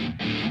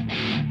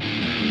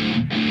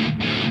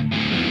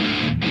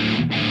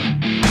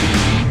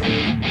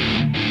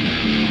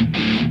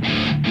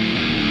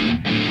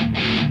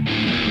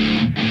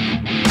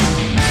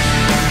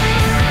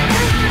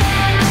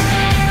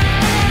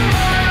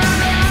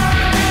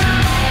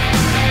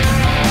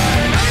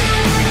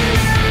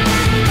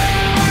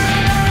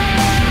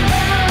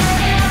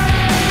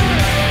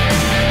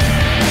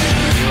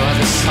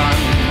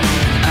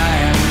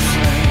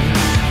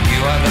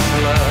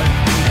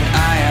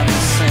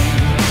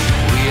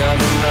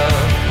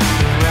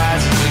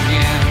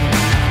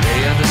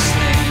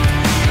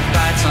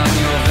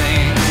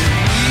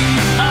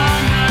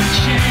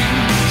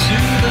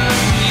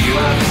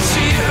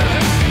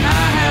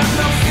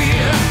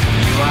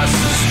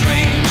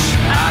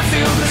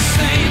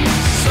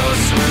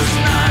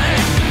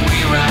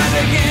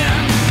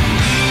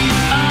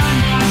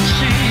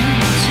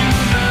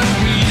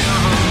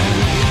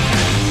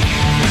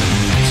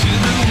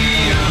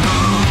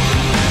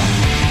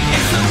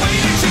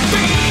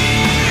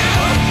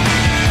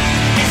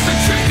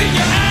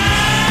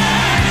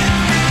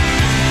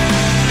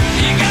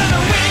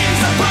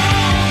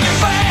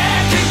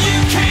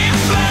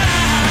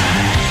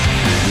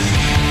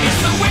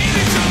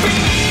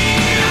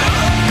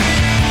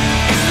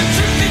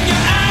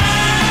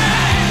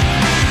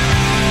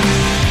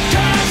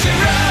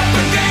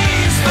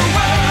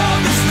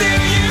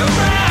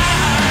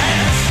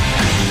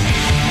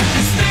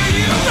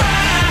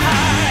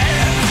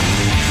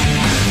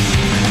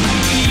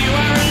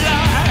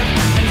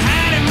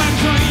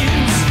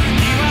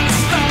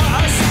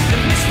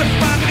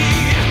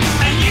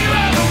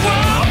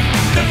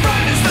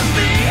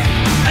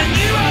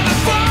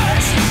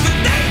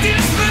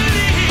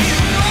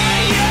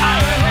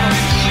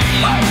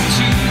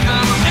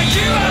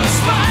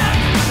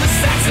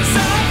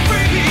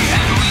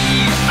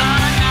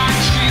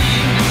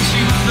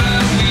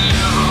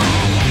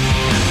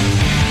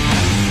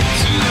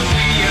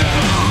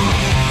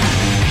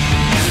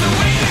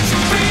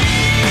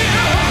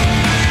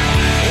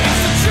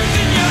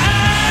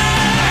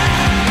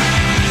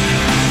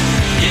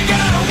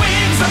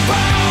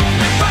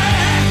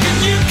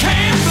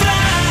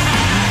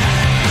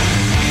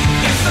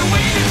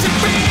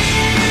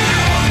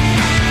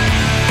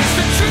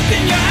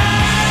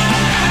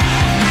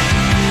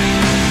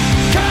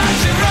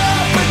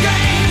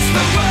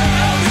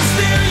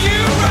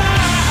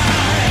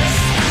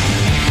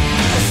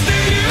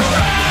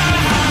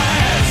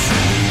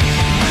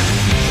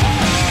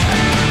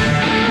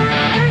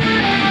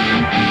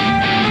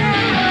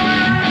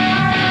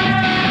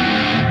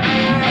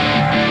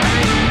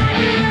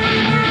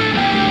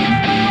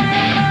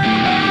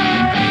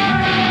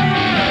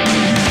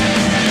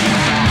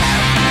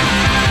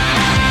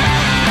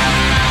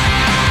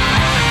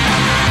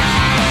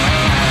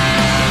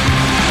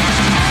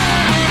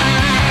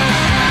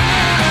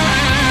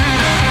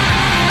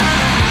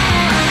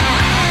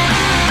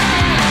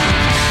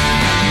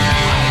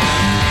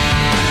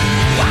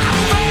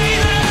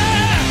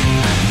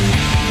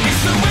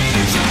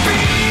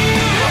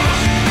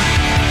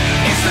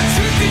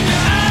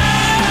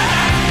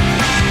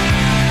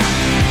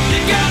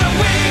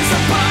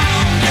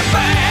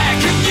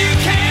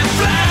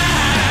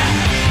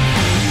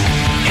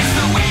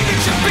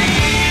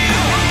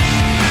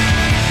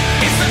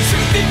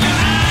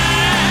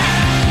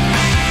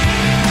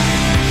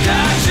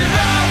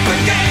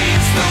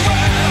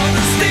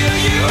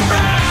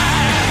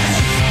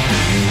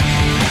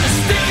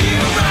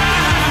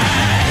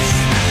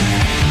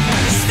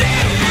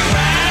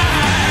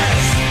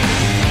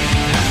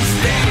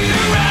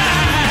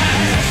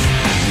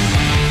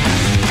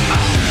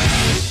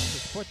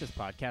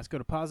 Go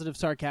to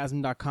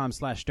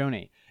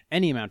positivesarcasm.com/donate.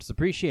 Any amount is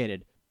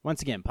appreciated.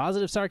 Once again,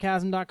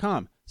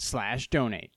 positivesarcasm.com/donate.